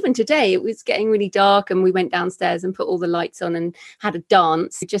helps. Even today, it was getting really dark and we went downstairs and put all the lights on and had a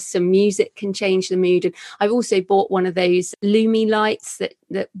dance. Just some music can change the mood. And I've also bought one of those Lumi lights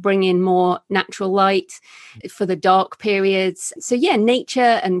that bring in more natural light for the dark periods. So yeah, nature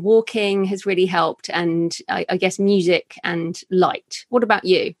and walking has really helped. And I guess music and light. What about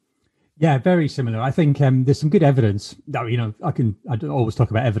you? Yeah, very similar. I think there's some good evidence. I don't always talk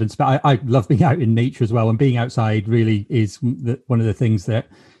about evidence, but I love being out in nature as well. And being outside really is one of the things that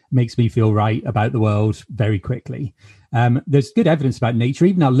makes me feel right about the world very quickly. There's good evidence about nature.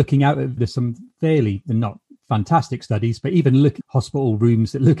 Even now looking out, there's some they're not fantastic studies, but even look at hospital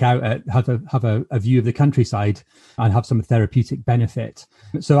rooms that look out at have a view of the countryside and have some therapeutic benefit.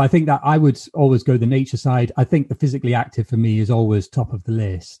 So I think that I would always go the nature side. I think the physically active for me is always top of the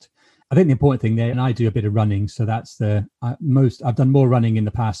list. I think the important thing there, and I do a bit of running, so that's I've done more running in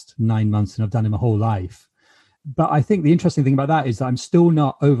the past 9 months than I've done in my whole life. But I think the interesting thing about that is that I'm still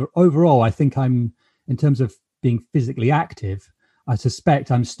not overall, I think I'm, in terms of being physically active, I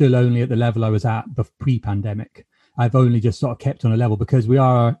suspect I'm still only at the level I was at pre-pandemic. I've only just sort of kept on a level because we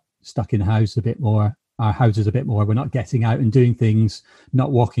are stuck in the house a bit more, our houses a bit more. We're not getting out and doing things,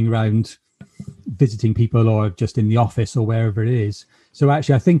 not walking around, visiting people or just in the office or wherever it is. So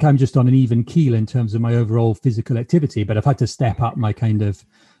actually, I think I'm just on an even keel in terms of my overall physical activity, but I've had to step up my kind of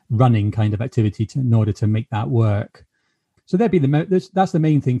running kind of activity in order to make that work. So that's the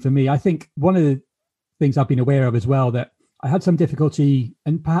main thing for me. I think one of the things I've been aware of as well, that I had some difficulty,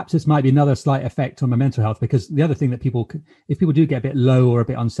 and perhaps this might be another slight effect on my mental health, because the other thing that if people do get a bit low or a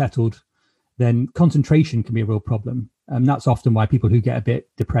bit unsettled, then concentration can be a real problem. And that's often why people who get a bit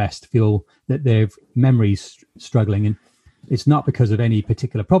depressed feel that their memory's struggling. And it's not because of any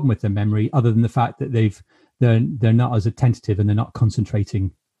particular problem with their memory, other than the fact that they're not as attentive and they're not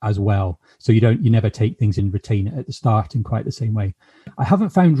concentrating as well. So you never take things and retain it at the start in quite the same way. I haven't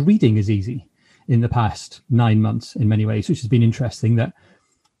found reading as easy in the past 9 months in many ways, which has been interesting. That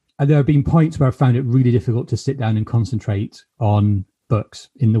there have been points where I've found it really difficult to sit down and concentrate on books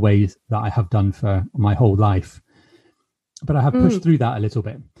in the ways that I have done for my whole life. But I have pushed through that a little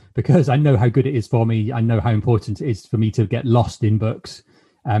bit because I know how good it is for me. I know how important it is for me to get lost in books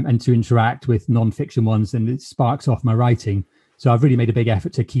and to interact with non-fiction ones, and it sparks off my writing. So I've really made a big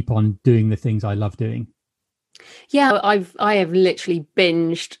effort to keep on doing the things I love doing. Yeah, I have literally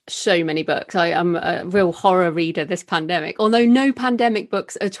binged so many books. I am a real horror reader this pandemic, although no pandemic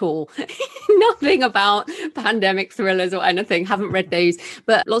books at all. Nothing about pandemic thrillers or anything. Haven't read those,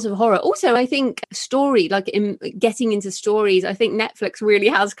 but lots of horror. Also, I think getting into stories, I think Netflix really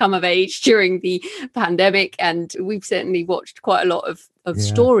has come of age during the pandemic, and we've certainly watched quite a lot of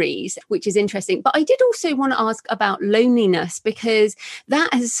stories, which is interesting. But I did also want to ask about loneliness, because that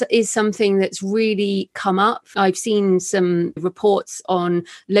is something that's really come up. I've seen some reports on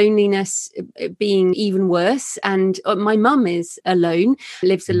loneliness being even worse. And my mum is alone,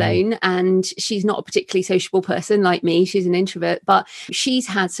 lives alone, and she's not a particularly sociable person like me. She's an introvert, but she's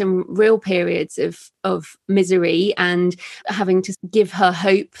had some real periods of misery, and having to give her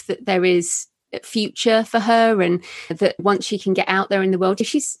hope that there is future for her, and that once she can get out there in the world.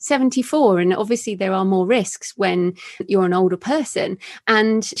 She's 74, and obviously there are more risks when you're an older person,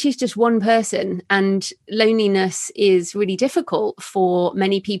 and she's just one person, and loneliness is really difficult for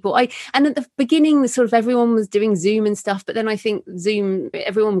many people. And at the beginning, sort of everyone was doing Zoom and stuff, but then I think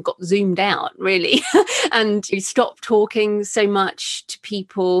everyone got zoomed out really and we stopped talking so much to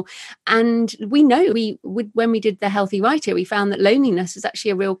people. And we know when we did The Healthy Writer, we found that loneliness was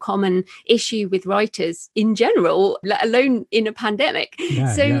actually a real common issue with writers in general, let alone in a pandemic.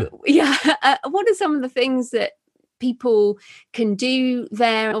 What are some of the things that people can do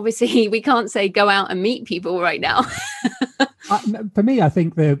there? Obviously, we can't say go out and meet people right now. For me, I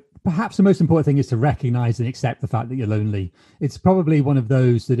think perhaps the most important thing is to recognize and accept the fact that you're lonely. It's probably one of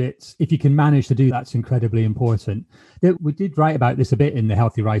those that if you can manage to do that's incredibly important. We did write about this a bit in The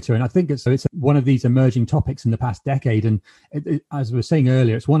Healthy Writer, and I think it's one of these emerging topics in the past decade. And as we were saying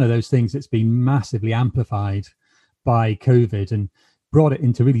earlier, it's one of those things that's been massively amplified by COVID and brought it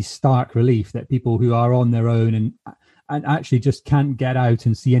into really stark relief that people who are on their own and actually just can't get out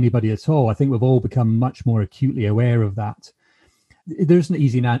and see anybody at all. I think we've all become much more acutely aware of that. There isn't an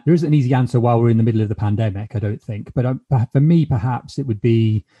easy answer while we're in the middle of the pandemic, I don't think. But for me, perhaps it would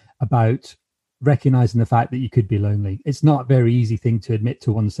be about recognizing the fact that you could be lonely. It's not a very easy thing to admit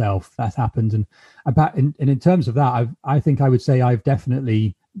to oneself that happened. And in terms of that, I think I would say I've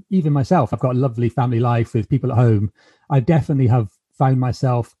definitely, even myself, I've got a lovely family life with people at home. I definitely have found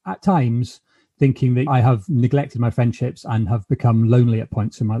myself at times thinking that I have neglected my friendships and have become lonely at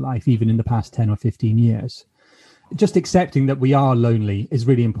points in my life, even in the past 10 or 15 years. Just accepting that we are lonely is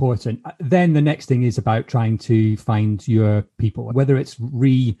really important. Then the next thing is about trying to find your people, whether it's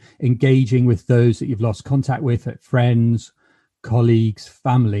re-engaging with those that you've lost contact with, friends, colleagues,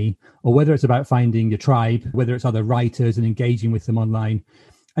 family, or whether it's about finding your tribe, whether it's other writers and engaging with them online.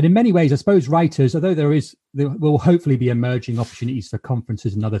 And in many ways, I suppose writers, although there will hopefully be emerging opportunities for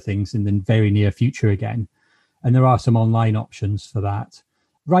conferences and other things in the very near future again, and there are some online options for that.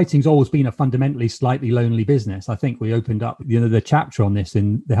 Writing's always been a fundamentally slightly lonely business. I think we opened up the chapter on this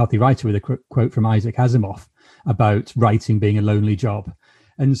in The Healthy Writer with a quote from Isaac Asimov about writing being a lonely job.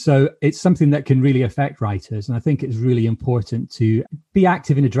 And so it's something that can really affect writers. And I think it's really important to be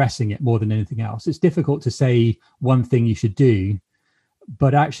active in addressing it more than anything else. It's difficult to say one thing you should do,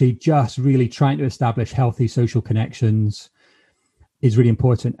 but actually just really trying to establish healthy social connections is really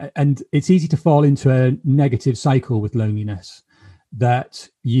important. And it's easy to fall into a negative cycle with loneliness, that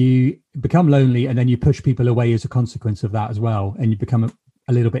you become lonely and then you push people away as a consequence of that as well. And you become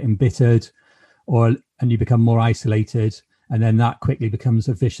a little bit embittered and you become more isolated. And then that quickly becomes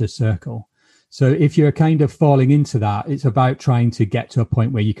a vicious circle. So if you're kind of falling into that, it's about trying to get to a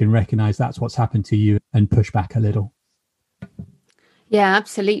point where you can recognize that's what's happened to you and push back a little. Yeah,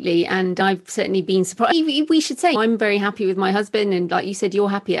 absolutely. And I've certainly been surprised. We should say I'm very happy with my husband. And like you said, you're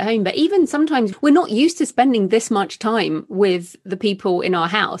happy at home. But even sometimes we're not used to spending this much time with the people in our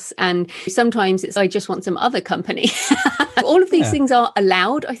house. And sometimes I just want some other company. All of these things are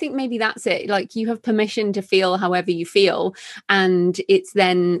allowed. I think maybe that's it. Like you have permission to feel however you feel. And it's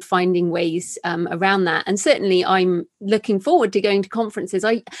then finding ways around that. And certainly I'm looking forward to going to conferences.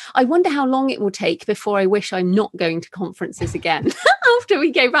 I wonder how long it will take before I wish I'm not going to conferences again. After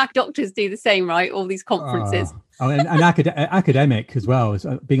we go back, doctors do the same, right? All these conferences. And academic as well. As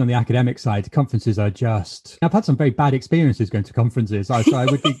being on the academic side, conferences are just... I've had some very bad experiences going to conferences. I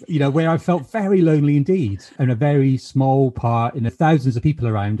would be, where I felt very lonely indeed, in a very small part, in thousands of people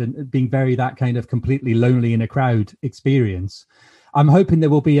around, and being very that kind of completely lonely in a crowd experience. I'm hoping there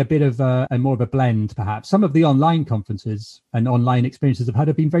will be a bit of a more of a blend, perhaps. Some of the online conferences and online experiences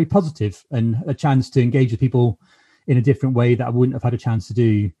have been very positive, and a chance to engage with people in a different way that I wouldn't have had a chance to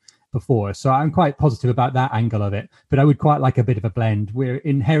do before. So I'm quite positive about that angle of it, but I would quite like a bit of a blend. We're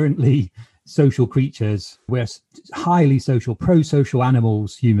inherently social creatures. We're highly social, pro-social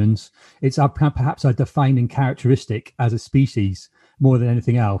animals, humans. It's perhaps our defining characteristic as a species more than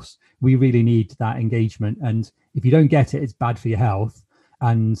anything else. We really need that engagement. And if you don't get it, it's bad for your health.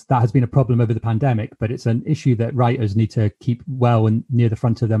 And that has been a problem over the pandemic, but it's an issue that writers need to keep well and near the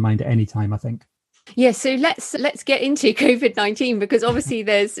front of their mind at any time, I think. Yeah, so let's get into COVID-19, because obviously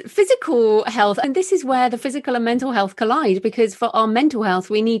there's physical health, and this is where the physical and mental health collide, because for our mental health,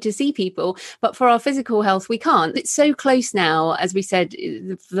 we need to see people, but for our physical health, we can't. It's so close now, as we said,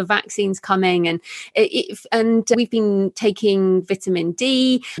 the vaccine's coming, and we've been taking vitamin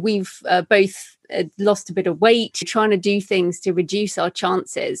D. We've both lost a bit of weight, trying to do things to reduce our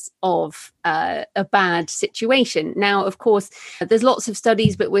chances of a bad situation. Now, of course, there's lots of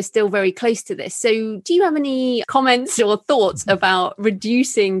studies, but we're still very close to this. So do you have any comments or thoughts about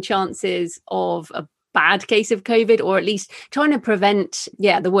reducing chances of a bad case of COVID, or at least trying to prevent,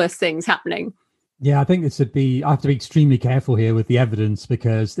 the worst things happening? Yeah, I think I have to be extremely careful here with the evidence,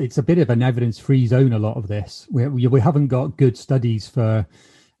 because it's a bit of an evidence-free zone, a lot of this. We haven't got good studies for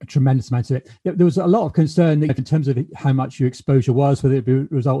a tremendous amount of it. There was a lot of concern in terms of how much your exposure was, whether it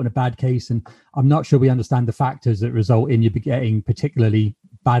would result in a bad case. And I'm not sure we understand the factors that result in you getting particularly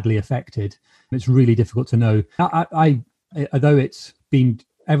badly affected. It's really difficult to know. Although it's been,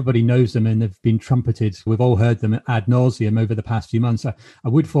 everybody knows them and they've been trumpeted, we've all heard them ad nauseum over the past few months. I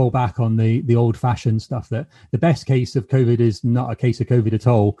would fall back on the old fashioned stuff, that the best case of COVID is not a case of COVID at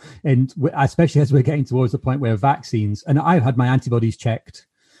all. And especially as we're getting towards the point where vaccines, and I've had my antibodies checked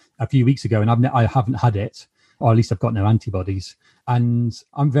a few weeks ago, and I haven't had it, or at least I've got no antibodies. And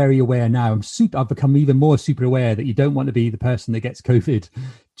I'm very aware now. I've become even more super aware that you don't want to be the person that gets COVID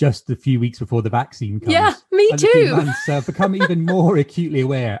just a few weeks before the vaccine comes. Yeah, me too. I've become even more acutely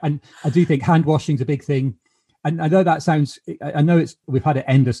aware. And I do think hand washing is a big thing. And I know that sounds, I know we've had it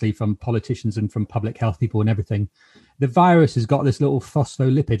endlessly from politicians and from public health people and everything. The virus has got this little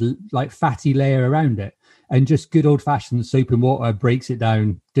phospholipid, like fatty layer around it. And just good old fashioned soap and water breaks it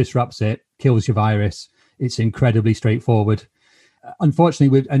down, disrupts it, kills your virus. It's incredibly straightforward.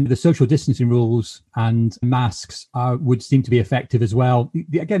 Unfortunately, and the social distancing rules and masks would seem to be effective as well.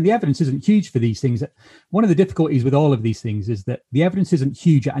 Again, the evidence isn't huge for these things. One of the difficulties with all of these things is that the evidence isn't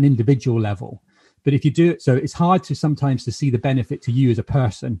huge at an individual level. But if you do it, so it's hard to sometimes to see the benefit to you as a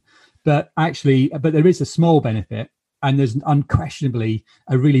person. But there is a small benefit, and there's unquestionably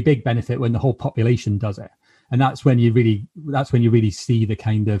a really big benefit when the whole population does it. And that's when you really see the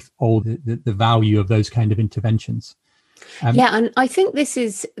kind of the value of those kind of interventions. And I think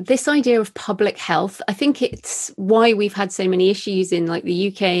this idea of public health, I think it's why we've had so many issues in like the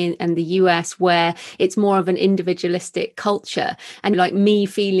UK and the US, where it's more of an individualistic culture. And like me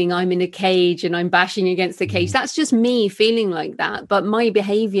feeling I'm in a cage and I'm bashing against the cage, that's just me feeling like that. But my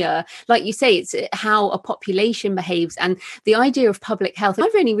behavior, like you say, it's how a population behaves. And the idea of public health,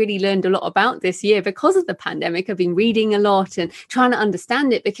 I've only really learned a lot about this year because of the pandemic. I've been reading a lot and trying to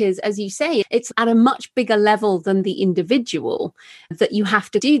understand it, because as you say, it's at a much bigger level than the individual that you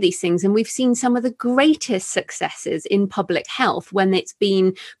have to do these things. And we've seen some of the greatest successes in public health when it's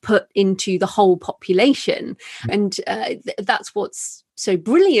been put into the whole population. And that's what's so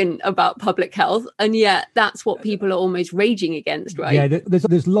brilliant about public health, and yet that's what people are almost raging against, right? Yeah,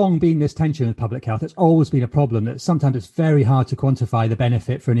 there's long been this tension with public health. It's always been a problem that sometimes it's very hard to quantify the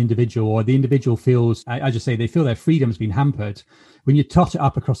benefit for an individual, or the individual feels, I just say, they feel their freedom's been hampered. When you tot it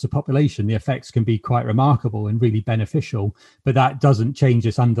up across the population, the effects can be quite remarkable and really beneficial, but that doesn't change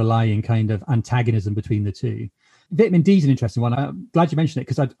this underlying kind of antagonism between the two. Vitamin D is an interesting one. I'm glad you mentioned it,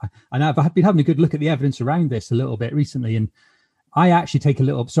 because I've been having a good look at the evidence around this a little bit recently, and I actually take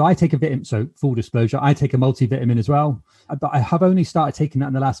I take a vitamin, so full disclosure, I take a multivitamin as well, but I have only started taking that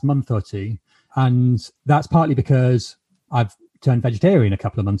in the last month or two. And that's partly because I've turned vegetarian a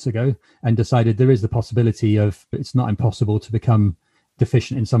couple of months ago and decided there is the possibility of, it's not impossible to become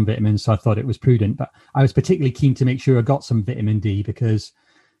deficient in some vitamins. So I thought it was prudent, but I was particularly keen to make sure I got some vitamin D, because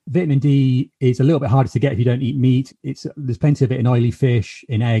vitamin D is a little bit harder to get if you don't eat meat. There's plenty of it in oily fish,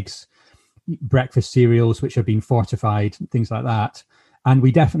 in eggs, breakfast cereals which have been fortified, things like that. And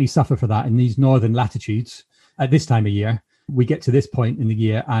we definitely suffer for that in these northern latitudes at this time of year. We get to this point in the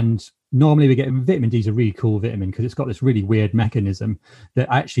year, and normally we get vitamin D is a really cool vitamin because it's got this really weird mechanism that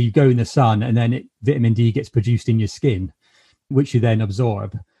actually you go in the sun and then vitamin D gets produced in your skin, which you then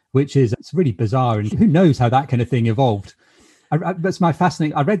absorb, it's really bizarre. And who knows how that kind of thing evolved. That's my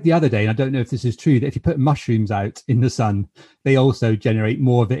fascinating. I read the other day, and I don't know if this is true, that if you put mushrooms out in the sun, they also generate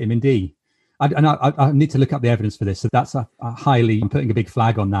more vitamin D. I need to look up the evidence for this. So that's I'm putting a big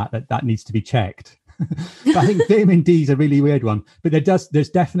flag on that needs to be checked. But I think vitamin D is a really weird one. But there's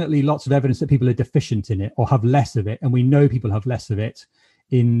definitely lots of evidence that people are deficient in it or have less of it. And we know people have less of it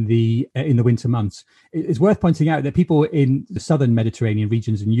in the winter months. It's worth pointing out that people in the southern Mediterranean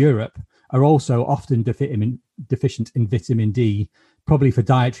regions in Europe are also often deficient in vitamin D, probably for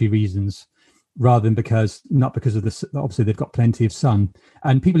dietary reasons, rather than not because of this. Obviously, they've got plenty of sun.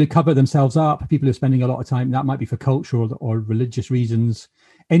 And people who cover themselves up, people who are spending a lot of time, that might be for cultural or religious reasons.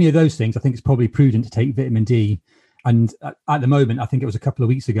 Any of those things, I think it's probably prudent to take vitamin D. And at the moment, I think it was a couple of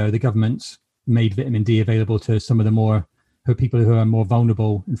weeks ago, the government made vitamin D available to some of the people who are more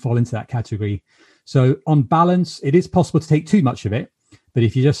vulnerable and fall into that category. So on balance, it is possible to take too much of it. But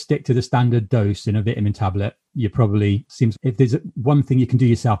if you just stick to the standard dose in a vitamin tablet, if there's one thing you can do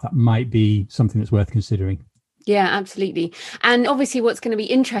yourself, that might be something that's worth considering. Yeah, absolutely. And obviously what's going to be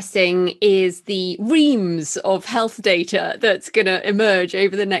interesting is the reams of health data that's going to emerge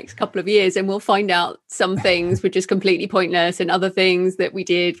over the next couple of years. And we'll find out some things were just completely pointless and other things that we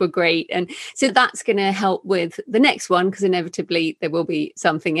did were great. And so that's going to help with the next one, because inevitably there will be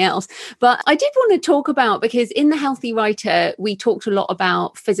something else. But I did want to talk about, because in The Healthy Writer, we talked a lot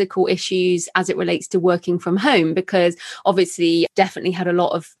about physical issues as it relates to working from home, because obviously definitely had a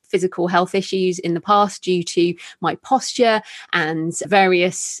lot of physical health issues in the past due to my posture and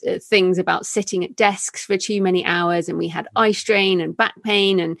various things about sitting at desks for too many hours. And we had eye strain and back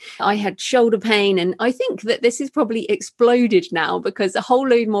pain, and I had shoulder pain. And I think that this is probably exploded now, because a whole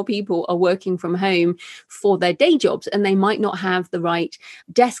load more people are working from home for their day jobs, and they might not have the right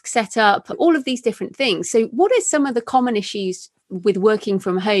desk set up, all of these different things. So what are some of the common issues with working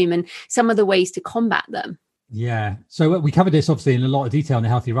from home and some of the ways to combat them? Yeah. So we covered this obviously in a lot of detail in The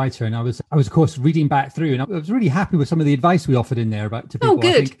Healthy Writer, and I was of course reading back through, and I was really happy with some of the advice we offered in there about to people. Oh,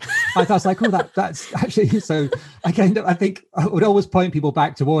 good. I was like, oh, that's actually, so again, I think I would always point people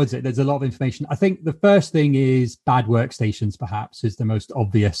back towards it. There's a lot of information. I think the first thing is bad workstations, perhaps, is the most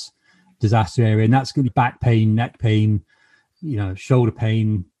obvious disaster area. And that's going to be back pain, neck pain, shoulder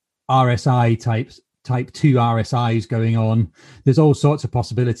pain, RSI type 2 RSIs going on. There's all sorts of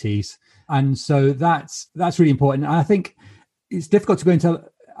possibilities. And so that's really important. And I think it's difficult to go into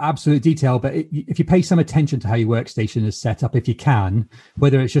absolute detail, but if you pay some attention to how your workstation is set up, if you can,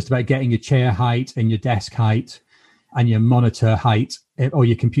 whether it's just about getting your chair height and your desk height and your monitor height or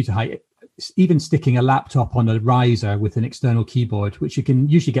your computer height, even sticking a laptop on a riser with an external keyboard, which you can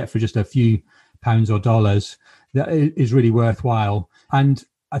usually get for just a few pounds or dollars, that is really worthwhile. And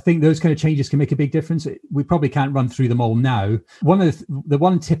I think those kind of changes can make a big difference. We probably can't run through them all now. One of the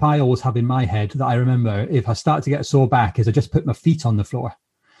one tip I always have in my head that I remember if I start to get a sore back is I just put my feet on the floor.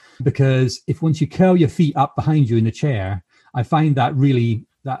 Because once you curl your feet up behind you in the chair, I find that really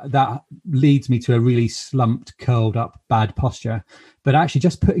that leads me to a really slumped, curled up, bad posture. But actually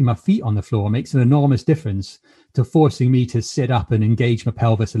just putting my feet on the floor makes an enormous difference to forcing me to sit up and engage my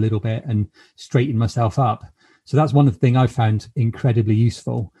pelvis a little bit and straighten myself up. So that's one of the things I've found incredibly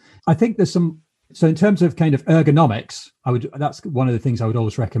useful. I think there's so in terms of kind of ergonomics, that's one of the things I would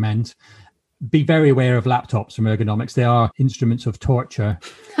always recommend. Be very aware of laptops from ergonomics. They are instruments of torture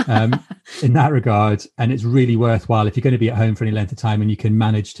in that regard. And it's really worthwhile if you're going to be at home for any length of time and you can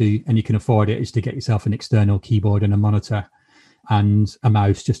manage to, and you can afford it, is to get yourself an external keyboard and a monitor and a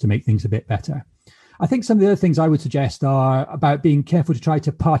mouse just to make things a bit better. I think some of the other things I would suggest are about being careful to try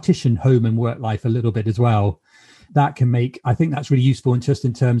to partition home and work life a little bit as well. I think that's really useful in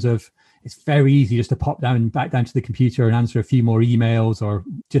terms of, it's very easy just to pop back down to the computer and answer a few more emails or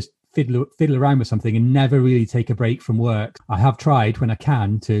just fiddle around with something and never really take a break from work. I have tried when I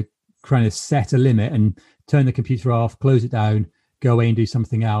can to kind of set a limit and turn the computer off, close it down, go away and do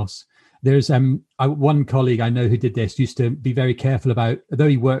something else. There's one colleague I know who did this, used to be very careful about, although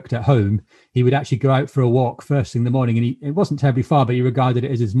he worked at home, he would actually go out for a walk first thing in the morning, and it wasn't terribly far, but he regarded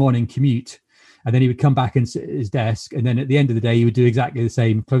it as his morning commute. And then he would come back and sit at his desk, and then at the end of the day, he would do exactly the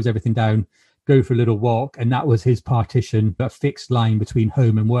same, close everything down, go for a little walk, and that was his partition, a fixed line between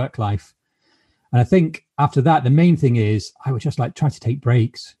home and work life. And I think after that, the main thing is I would just try to take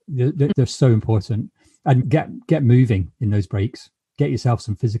breaks. They're so important, and get moving in those breaks. Get yourself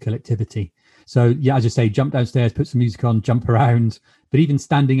some physical activity. So yeah, as I say, jump downstairs, put some music on, jump around, but even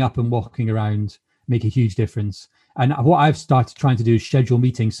standing up and walking around make a huge difference. And what I've started trying to do is schedule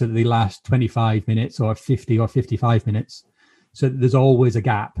meetings so that they last 25 minutes or 50 or 55 minutes. So there's always a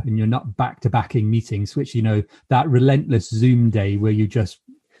gap and you're not back-to-backing meetings, which, that relentless Zoom day where you just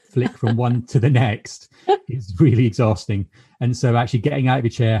flick from one to the next is really exhausting. And so actually getting out of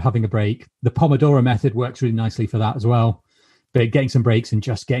your chair, having a break. The Pomodoro method works really nicely for that as well. But getting some breaks and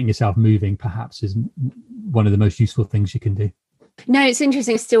just getting yourself moving perhaps is one of the most useful things you can do. No, it's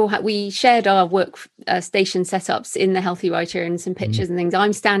interesting. We shared our work station setups in the Healthy Writer and some pictures and things.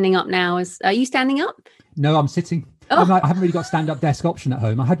 I'm standing up now. Are you standing up? No, I'm sitting. Oh. I haven't really got stand-up desk option at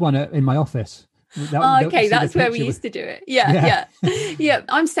home. I had one in my office. Okay, that's where we used to do it. Yeah.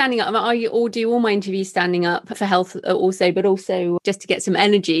 I'm standing up. I do all my interviews standing up for health also, but also just to get some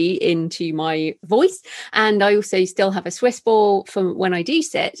energy into my voice. And I also still have a Swiss ball from when I do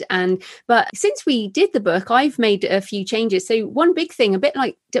sit. But since we did the book, I've made a few changes. So one big thing, a bit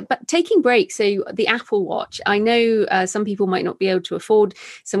like taking breaks. So the Apple Watch, I know some people might not be able to afford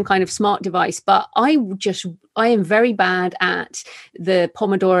some kind of smart device, but I am very bad at the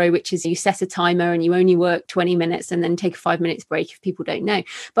Pomodoro, which is you set a timer and you only work 20 minutes and then take a 5 minutes break if people don't know.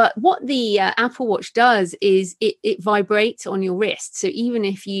 But what the Apple Watch does is it vibrates on your wrist. So even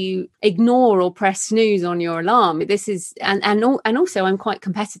if you ignore or press snooze on your alarm, this is, and also I'm quite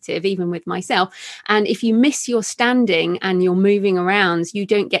competitive even with myself. And if you miss your standing and you're moving around, you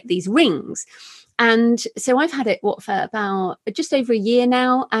don't get these rings. And so I've had it for about just over a year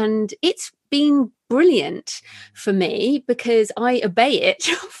now, and it's been brilliant for me because I obey it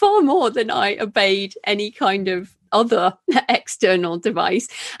far more than I obeyed any kind of other external device.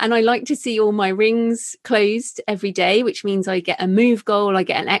 And I like to see all my rings closed every day, which means I get a move goal, I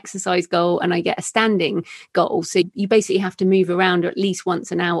get an exercise goal, and I get a standing goal. So you basically have to move around at least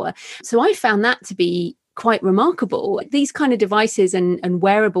once an hour. So I found that to be quite remarkable. These kind of devices and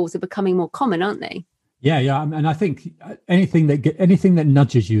wearables are becoming more common, aren't they? Yeah, and I think anything that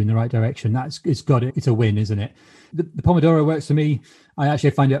nudges you in the right direction, it's a win, isn't it? The Pomodoro works for me. I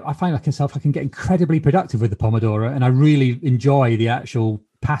find myself I can get incredibly productive with the Pomodoro, and I really enjoy the actual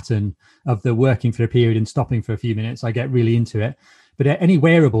pattern of the working for a period and stopping for a few minutes. I get really into it. But any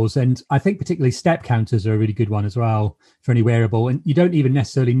wearables, and I think particularly step counters are a really good one as well for any wearable. And you don't even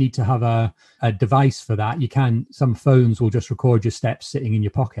necessarily need to have a device for that. Some phones will just record your steps sitting in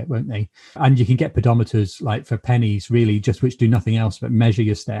your pocket, won't they? And you can get pedometers like for pennies, really, just which do nothing else but measure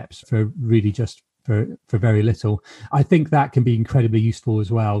your steps for really just for very little. I think that can be incredibly useful as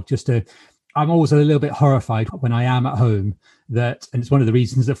well. I'm always a little bit horrified when I am at home and it's one of the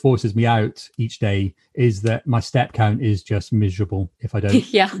reasons that forces me out each day, is that my step count is just miserable if I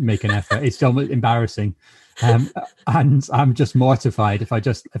don't make an effort. It's almost embarrassing. And I'm just mortified if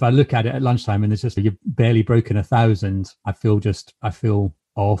I look at it at lunchtime and you've barely broken 1,000. I feel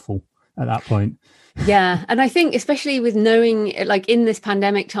awful at that point. Yeah. And I think especially with knowing, like in this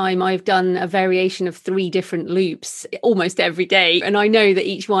pandemic time, I've done a variation of 3 different loops almost every day. And I know that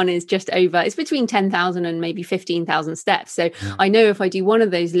each one is it's between 10,000 and maybe 15,000 steps. So I know if I do one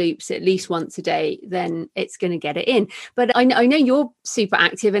of those loops at least once a day, then it's going to get it in. But I know you're super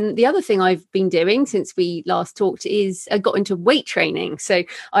active. And the other thing I've been doing since we last talked is I got into weight training. So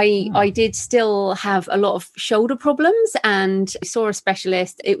I did still have a lot of shoulder problems, and I saw a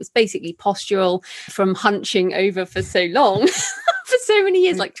specialist. It was basically postural from hunching over for so long. For so many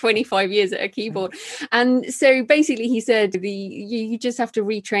years, like 25 years at a keyboard. And so basically he said you just have to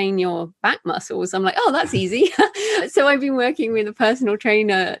retrain your back muscles. I'm like, oh, that's easy. So I've been working with a personal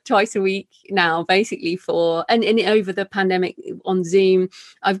trainer twice a week now, basically and over the pandemic on Zoom.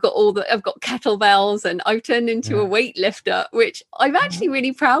 I've got kettlebells, and I've turned into a weightlifter, which I'm actually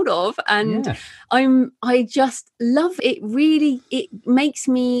really proud of. And I just love it. Really, it makes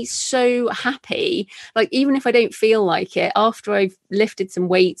me so happy. Like, even if I don't feel like it, after I've lifted some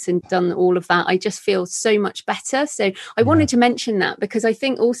weights and done all of that, I just feel so much better. So I wanted to mention that, because I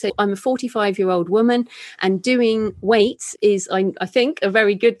think also I'm a 45-year-old woman, and doing weights is, I think, a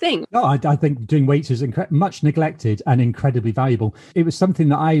very good thing. No, I think doing weights is much neglected and incredibly valuable. It was something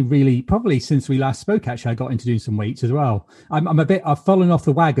that I really, probably since we last spoke, actually, I got into doing some weights as well. I've fallen off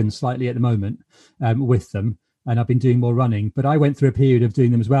the wagon slightly at the moment with them, and I've been doing more running, but I went through a period of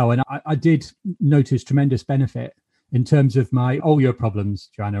doing them as well. And I did notice tremendous benefit in terms of all your problems,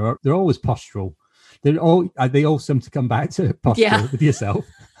 Joanna. They're always postural. They all seem to come back to posture with yourself.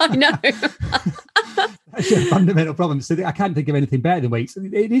 I know. That's a fundamental problem. So I can't think of anything better than weights.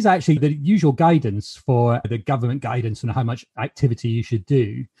 It is actually the usual guidance for the government guidance on how much activity you should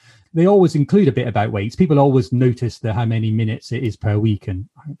do. They always include a bit about weights. People always notice how many minutes it is per week, and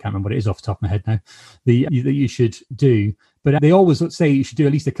I can't remember what it is off the top of my head now, that you should do. But they always say you should do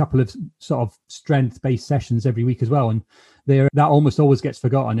at least a couple of sort of strength-based sessions every week as well. And that almost always gets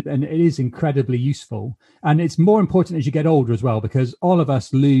forgotten. And it is incredibly useful. And it's more important as you get older as well, because all of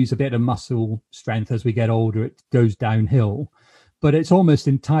us lose a bit of muscle strength as we get older. It goes downhill. But it's almost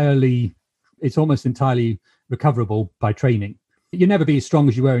entirely recoverable by training. You'll never be as strong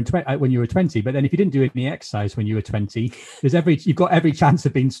as you were when you were 20. But then if you didn't do any exercise when you were 20, you've got every chance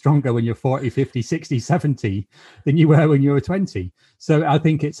of being stronger when you're 40, 50, 60, 70 than you were when you were 20. So I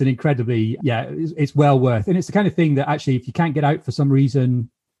think it's an incredibly, it's well worth. And it's the kind of thing that actually, if you can't get out for some reason,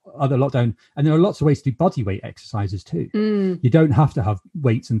 other lockdown, and there are lots of ways to do body weight exercises too. You don't have to have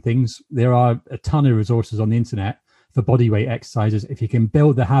weights and things. There are a ton of resources on the internet for body weight exercises. If you can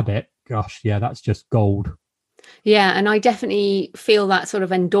build the habit, that's just gold. Yeah, and I definitely feel that sort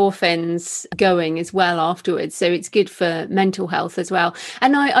of endorphins going as well afterwards. So it's good for mental health as well.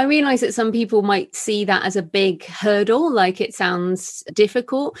 And I realise that some people might see that as a big hurdle, like it sounds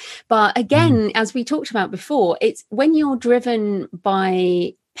difficult. But again, as we talked about before, it's when you're driven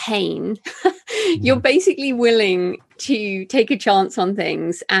by pain, you're basically willing to take a chance on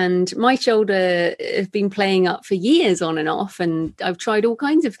things. And my shoulder has been playing up for years on and off, and I've tried all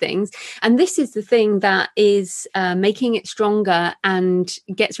kinds of things. And this is the thing that is making it stronger and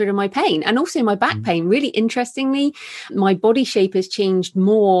gets rid of my pain, and also my back pain. Really interestingly, my body shape has changed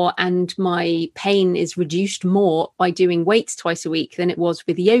more and my pain is reduced more by doing weights twice a week than it was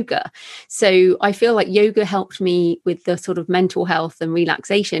with yoga. So I feel like yoga helped me with the sort of mental health and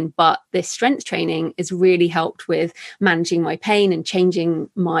relaxation, but this strength training has really helped with managing my pain and changing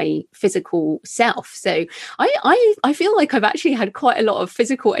my physical self. So I feel like I've actually had quite a lot of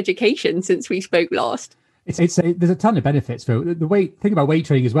physical education since we spoke last. There's a ton of benefits for the thing about weight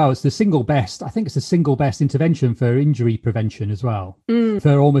training as well. It's the single best intervention for injury prevention as well.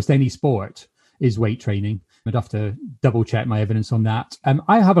 For almost any sport is weight training. I'd have to double check my evidence on that.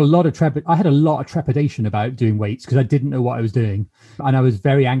 I had a lot of trepidation about doing weights because I didn't know what I was doing, and I was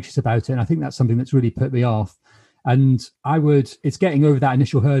very anxious about it. And I think that's something that's really put me off. And it's getting over that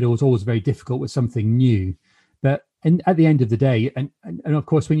initial hurdle is always very difficult with something new. But And at the end of the day, and of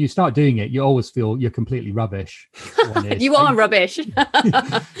course, when you start doing it, you always feel you're completely rubbish. You are rubbish.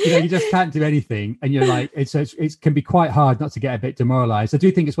 You just can't do anything. And you're like, it can be quite hard not to get a bit demoralized. I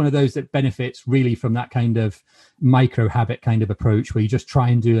do think it's one of those that benefits really from that kind of micro habit kind of approach where you just try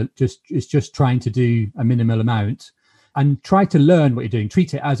and it's just trying to do a minimal amount and try to learn what you're doing.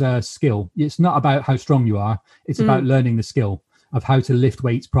 Treat it as a skill. It's not about how strong you are. It's about learning the skill of how to lift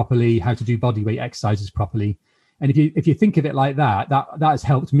weights properly, how to do body weight exercises properly. And if you think of it like that has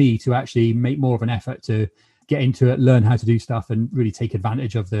helped me to actually make more of an effort to get into it, learn how to do stuff and really take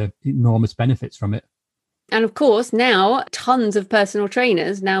advantage of the enormous benefits from it. And of course, now tons of personal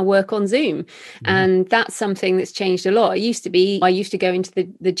trainers now work on Zoom. And that's something that's changed a lot. I used to go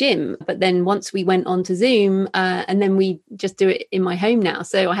into the gym, but then once we went on to Zoom and then we just do it in my home now.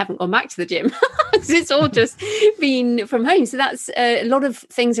 So I haven't gone back to the gym. It's all just been from home. So that's a lot of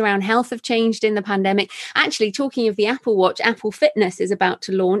things around health have changed in the pandemic. Actually, talking of the Apple Watch, Apple Fitness is about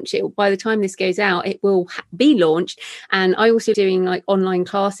to launch. By the time this goes out, it will be launched. And I also doing like online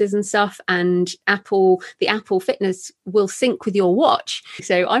classes and stuff, and the Apple Fitness will sync with your watch.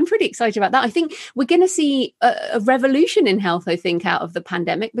 So I'm pretty excited about that. I think we're going to see a revolution in health, I think, out of the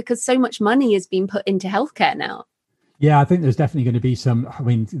pandemic because so much money has been put into healthcare now. Yeah, I think there's definitely going to be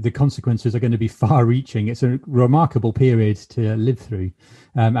the consequences are going to be far reaching. It's a remarkable period to live through.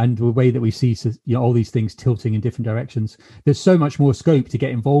 And the way that we see all these things tilting in different directions, there's so much more scope to get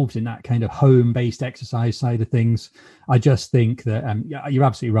involved in that kind of home-based exercise side of things. I just think that you're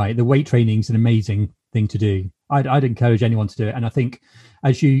absolutely right. The weight training is an amazing thing to do. I'd encourage anyone to do it. And I think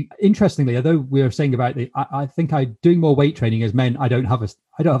interestingly, although we were saying about I think doing more weight training has meant I don't have a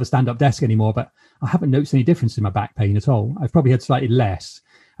stand-up desk anymore, but I haven't noticed any difference in my back pain at all. I've probably had slightly less.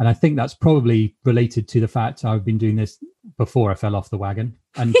 And I think that's probably related to the fact I've been doing this before I fell off the wagon.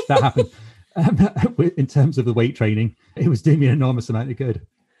 And that happened in terms of the weight training. It was doing me an enormous amount of good.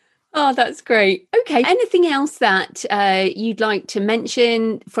 Oh, that's great. Okay. Anything else that you'd like to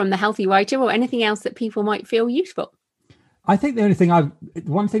mention from the Healthy Writer or anything else that people might feel useful? I think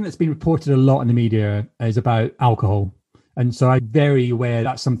one thing that's been reported a lot in the media is about alcohol. And so I'm very aware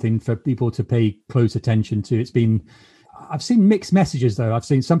that's something for people to pay close attention to. I've seen mixed messages, though. I've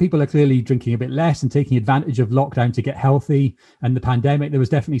seen some people are clearly drinking a bit less and taking advantage of lockdown to get healthy and the pandemic. There was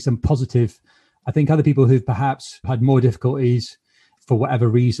definitely some positive. I think other people who've perhaps had more difficulties for whatever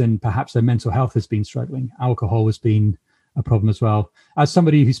reason, perhaps their mental health has been struggling. Alcohol has been a problem as well. As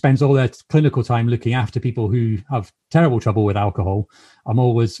somebody who spends all their clinical time looking after people who have terrible trouble with alcohol, I'm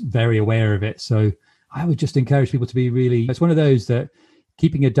always very aware of it. So I would just encourage people to be it's one of those that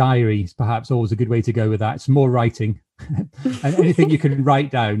keeping a diary is perhaps always a good way to go with that. It's more writing. And anything you can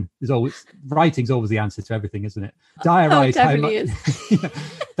write down writing's always the answer to everything, isn't it? Diarize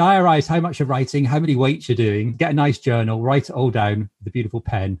how much you're writing, how many weights you're doing, get a nice journal, write it all down with a beautiful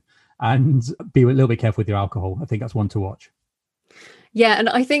pen, and be a little bit careful with your alcohol. I think that's one to watch. Yeah, and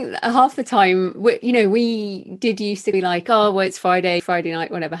I think half the time, we did used to be like, oh, well, it's Friday night,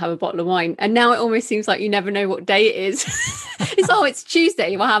 whatever, have a bottle of wine. And now it almost seems like you never know what day it is. It's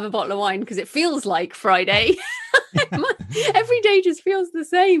Tuesday, we'll have a bottle of wine because it feels like Friday. Every day just feels the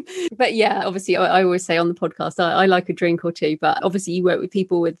same. But yeah, obviously, I always say on the podcast, I like a drink or two, but obviously you work with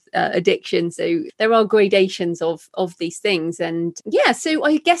people with addiction. So there are gradations of these things. And yeah, so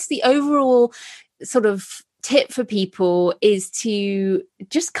I guess the overall sort of tip for people is to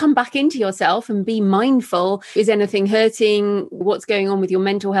just come back into yourself and be mindful. Is anything hurting? What's going on with your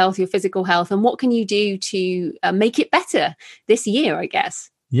mental health, your physical health, and what can you do to make it better this year, I guess?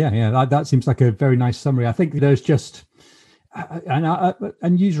 Yeah, that seems like a very nice summary. I think there's just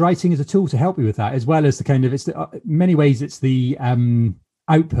and use writing as a tool to help you with that, as well as the kind of in many ways it's the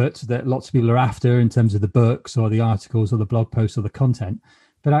output that lots of people are after in terms of the books or the articles or the blog posts or the content,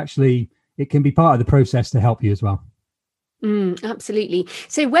 but actually it can be part of the process to help you as well. Absolutely.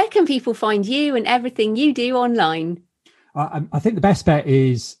 So where can people find you and everything you do online? I think the best bet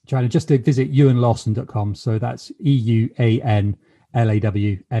is, Joanna, just to visit euanlawson.com. So that's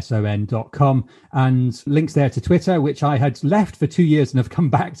EUANLAWSON.com, and links there to Twitter, which I had left for 2 years and have come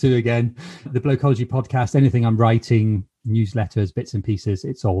back to again. The Blokology podcast, anything I'm writing, newsletters, bits and pieces,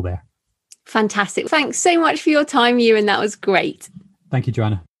 it's all there. Fantastic. Thanks so much for your time, Euan. That was great. Thank you,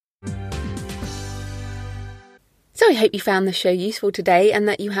 Joanna. So I hope you found the show useful today and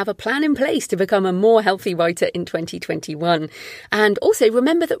that you have a plan in place to become a more healthy writer in 2021. And also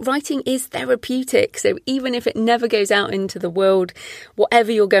remember that writing is therapeutic. So even if it never goes out into the world,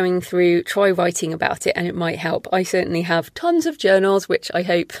 whatever you're going through, try writing about it and it might help. I certainly have tons of journals, which I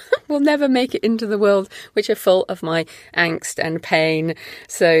hope will never make it into the world, which are full of my angst and pain.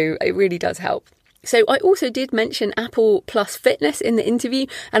 So it really does help. So I also did mention Apple Plus Fitness in the interview,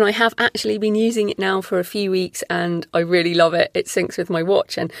 and I have actually been using it now for a few weeks and I really love it. It syncs with my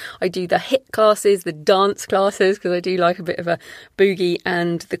watch, and I do the HIIT classes, the dance classes, because I do like a bit of a boogie,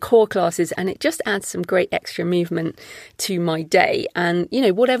 and the core classes, and it just adds some great extra movement to my day. And, you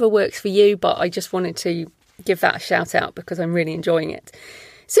know, whatever works for you, but I just wanted to give that a shout out because I'm really enjoying it.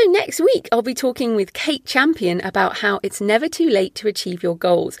 So next week, I'll be talking with Kate Champion about how it's never too late to achieve your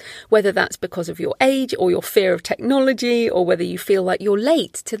goals, whether that's because of your age or your fear of technology, or whether you feel like you're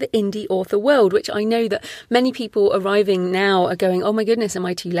late to the indie author world, which I know that many people arriving now are going, oh my goodness, am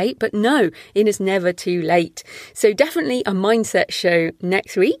I too late? But no, it is never too late. So definitely a mindset show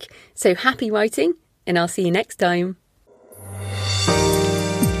next week. So happy writing, and I'll see you next time.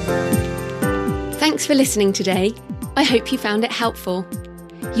 Thanks for listening today. I hope you found it helpful.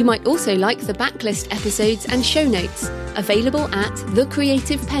 You might also like the backlist episodes and show notes available at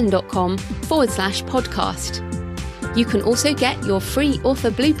thecreativepen.com/podcast. You can also get your free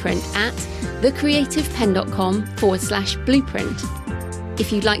author blueprint at thecreativepen.com/blueprint.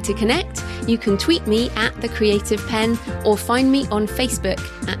 If you'd like to connect, you can tweet me at The Creative Pen or find me on Facebook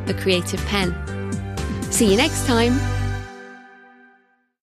at The Creative Pen. See you next time.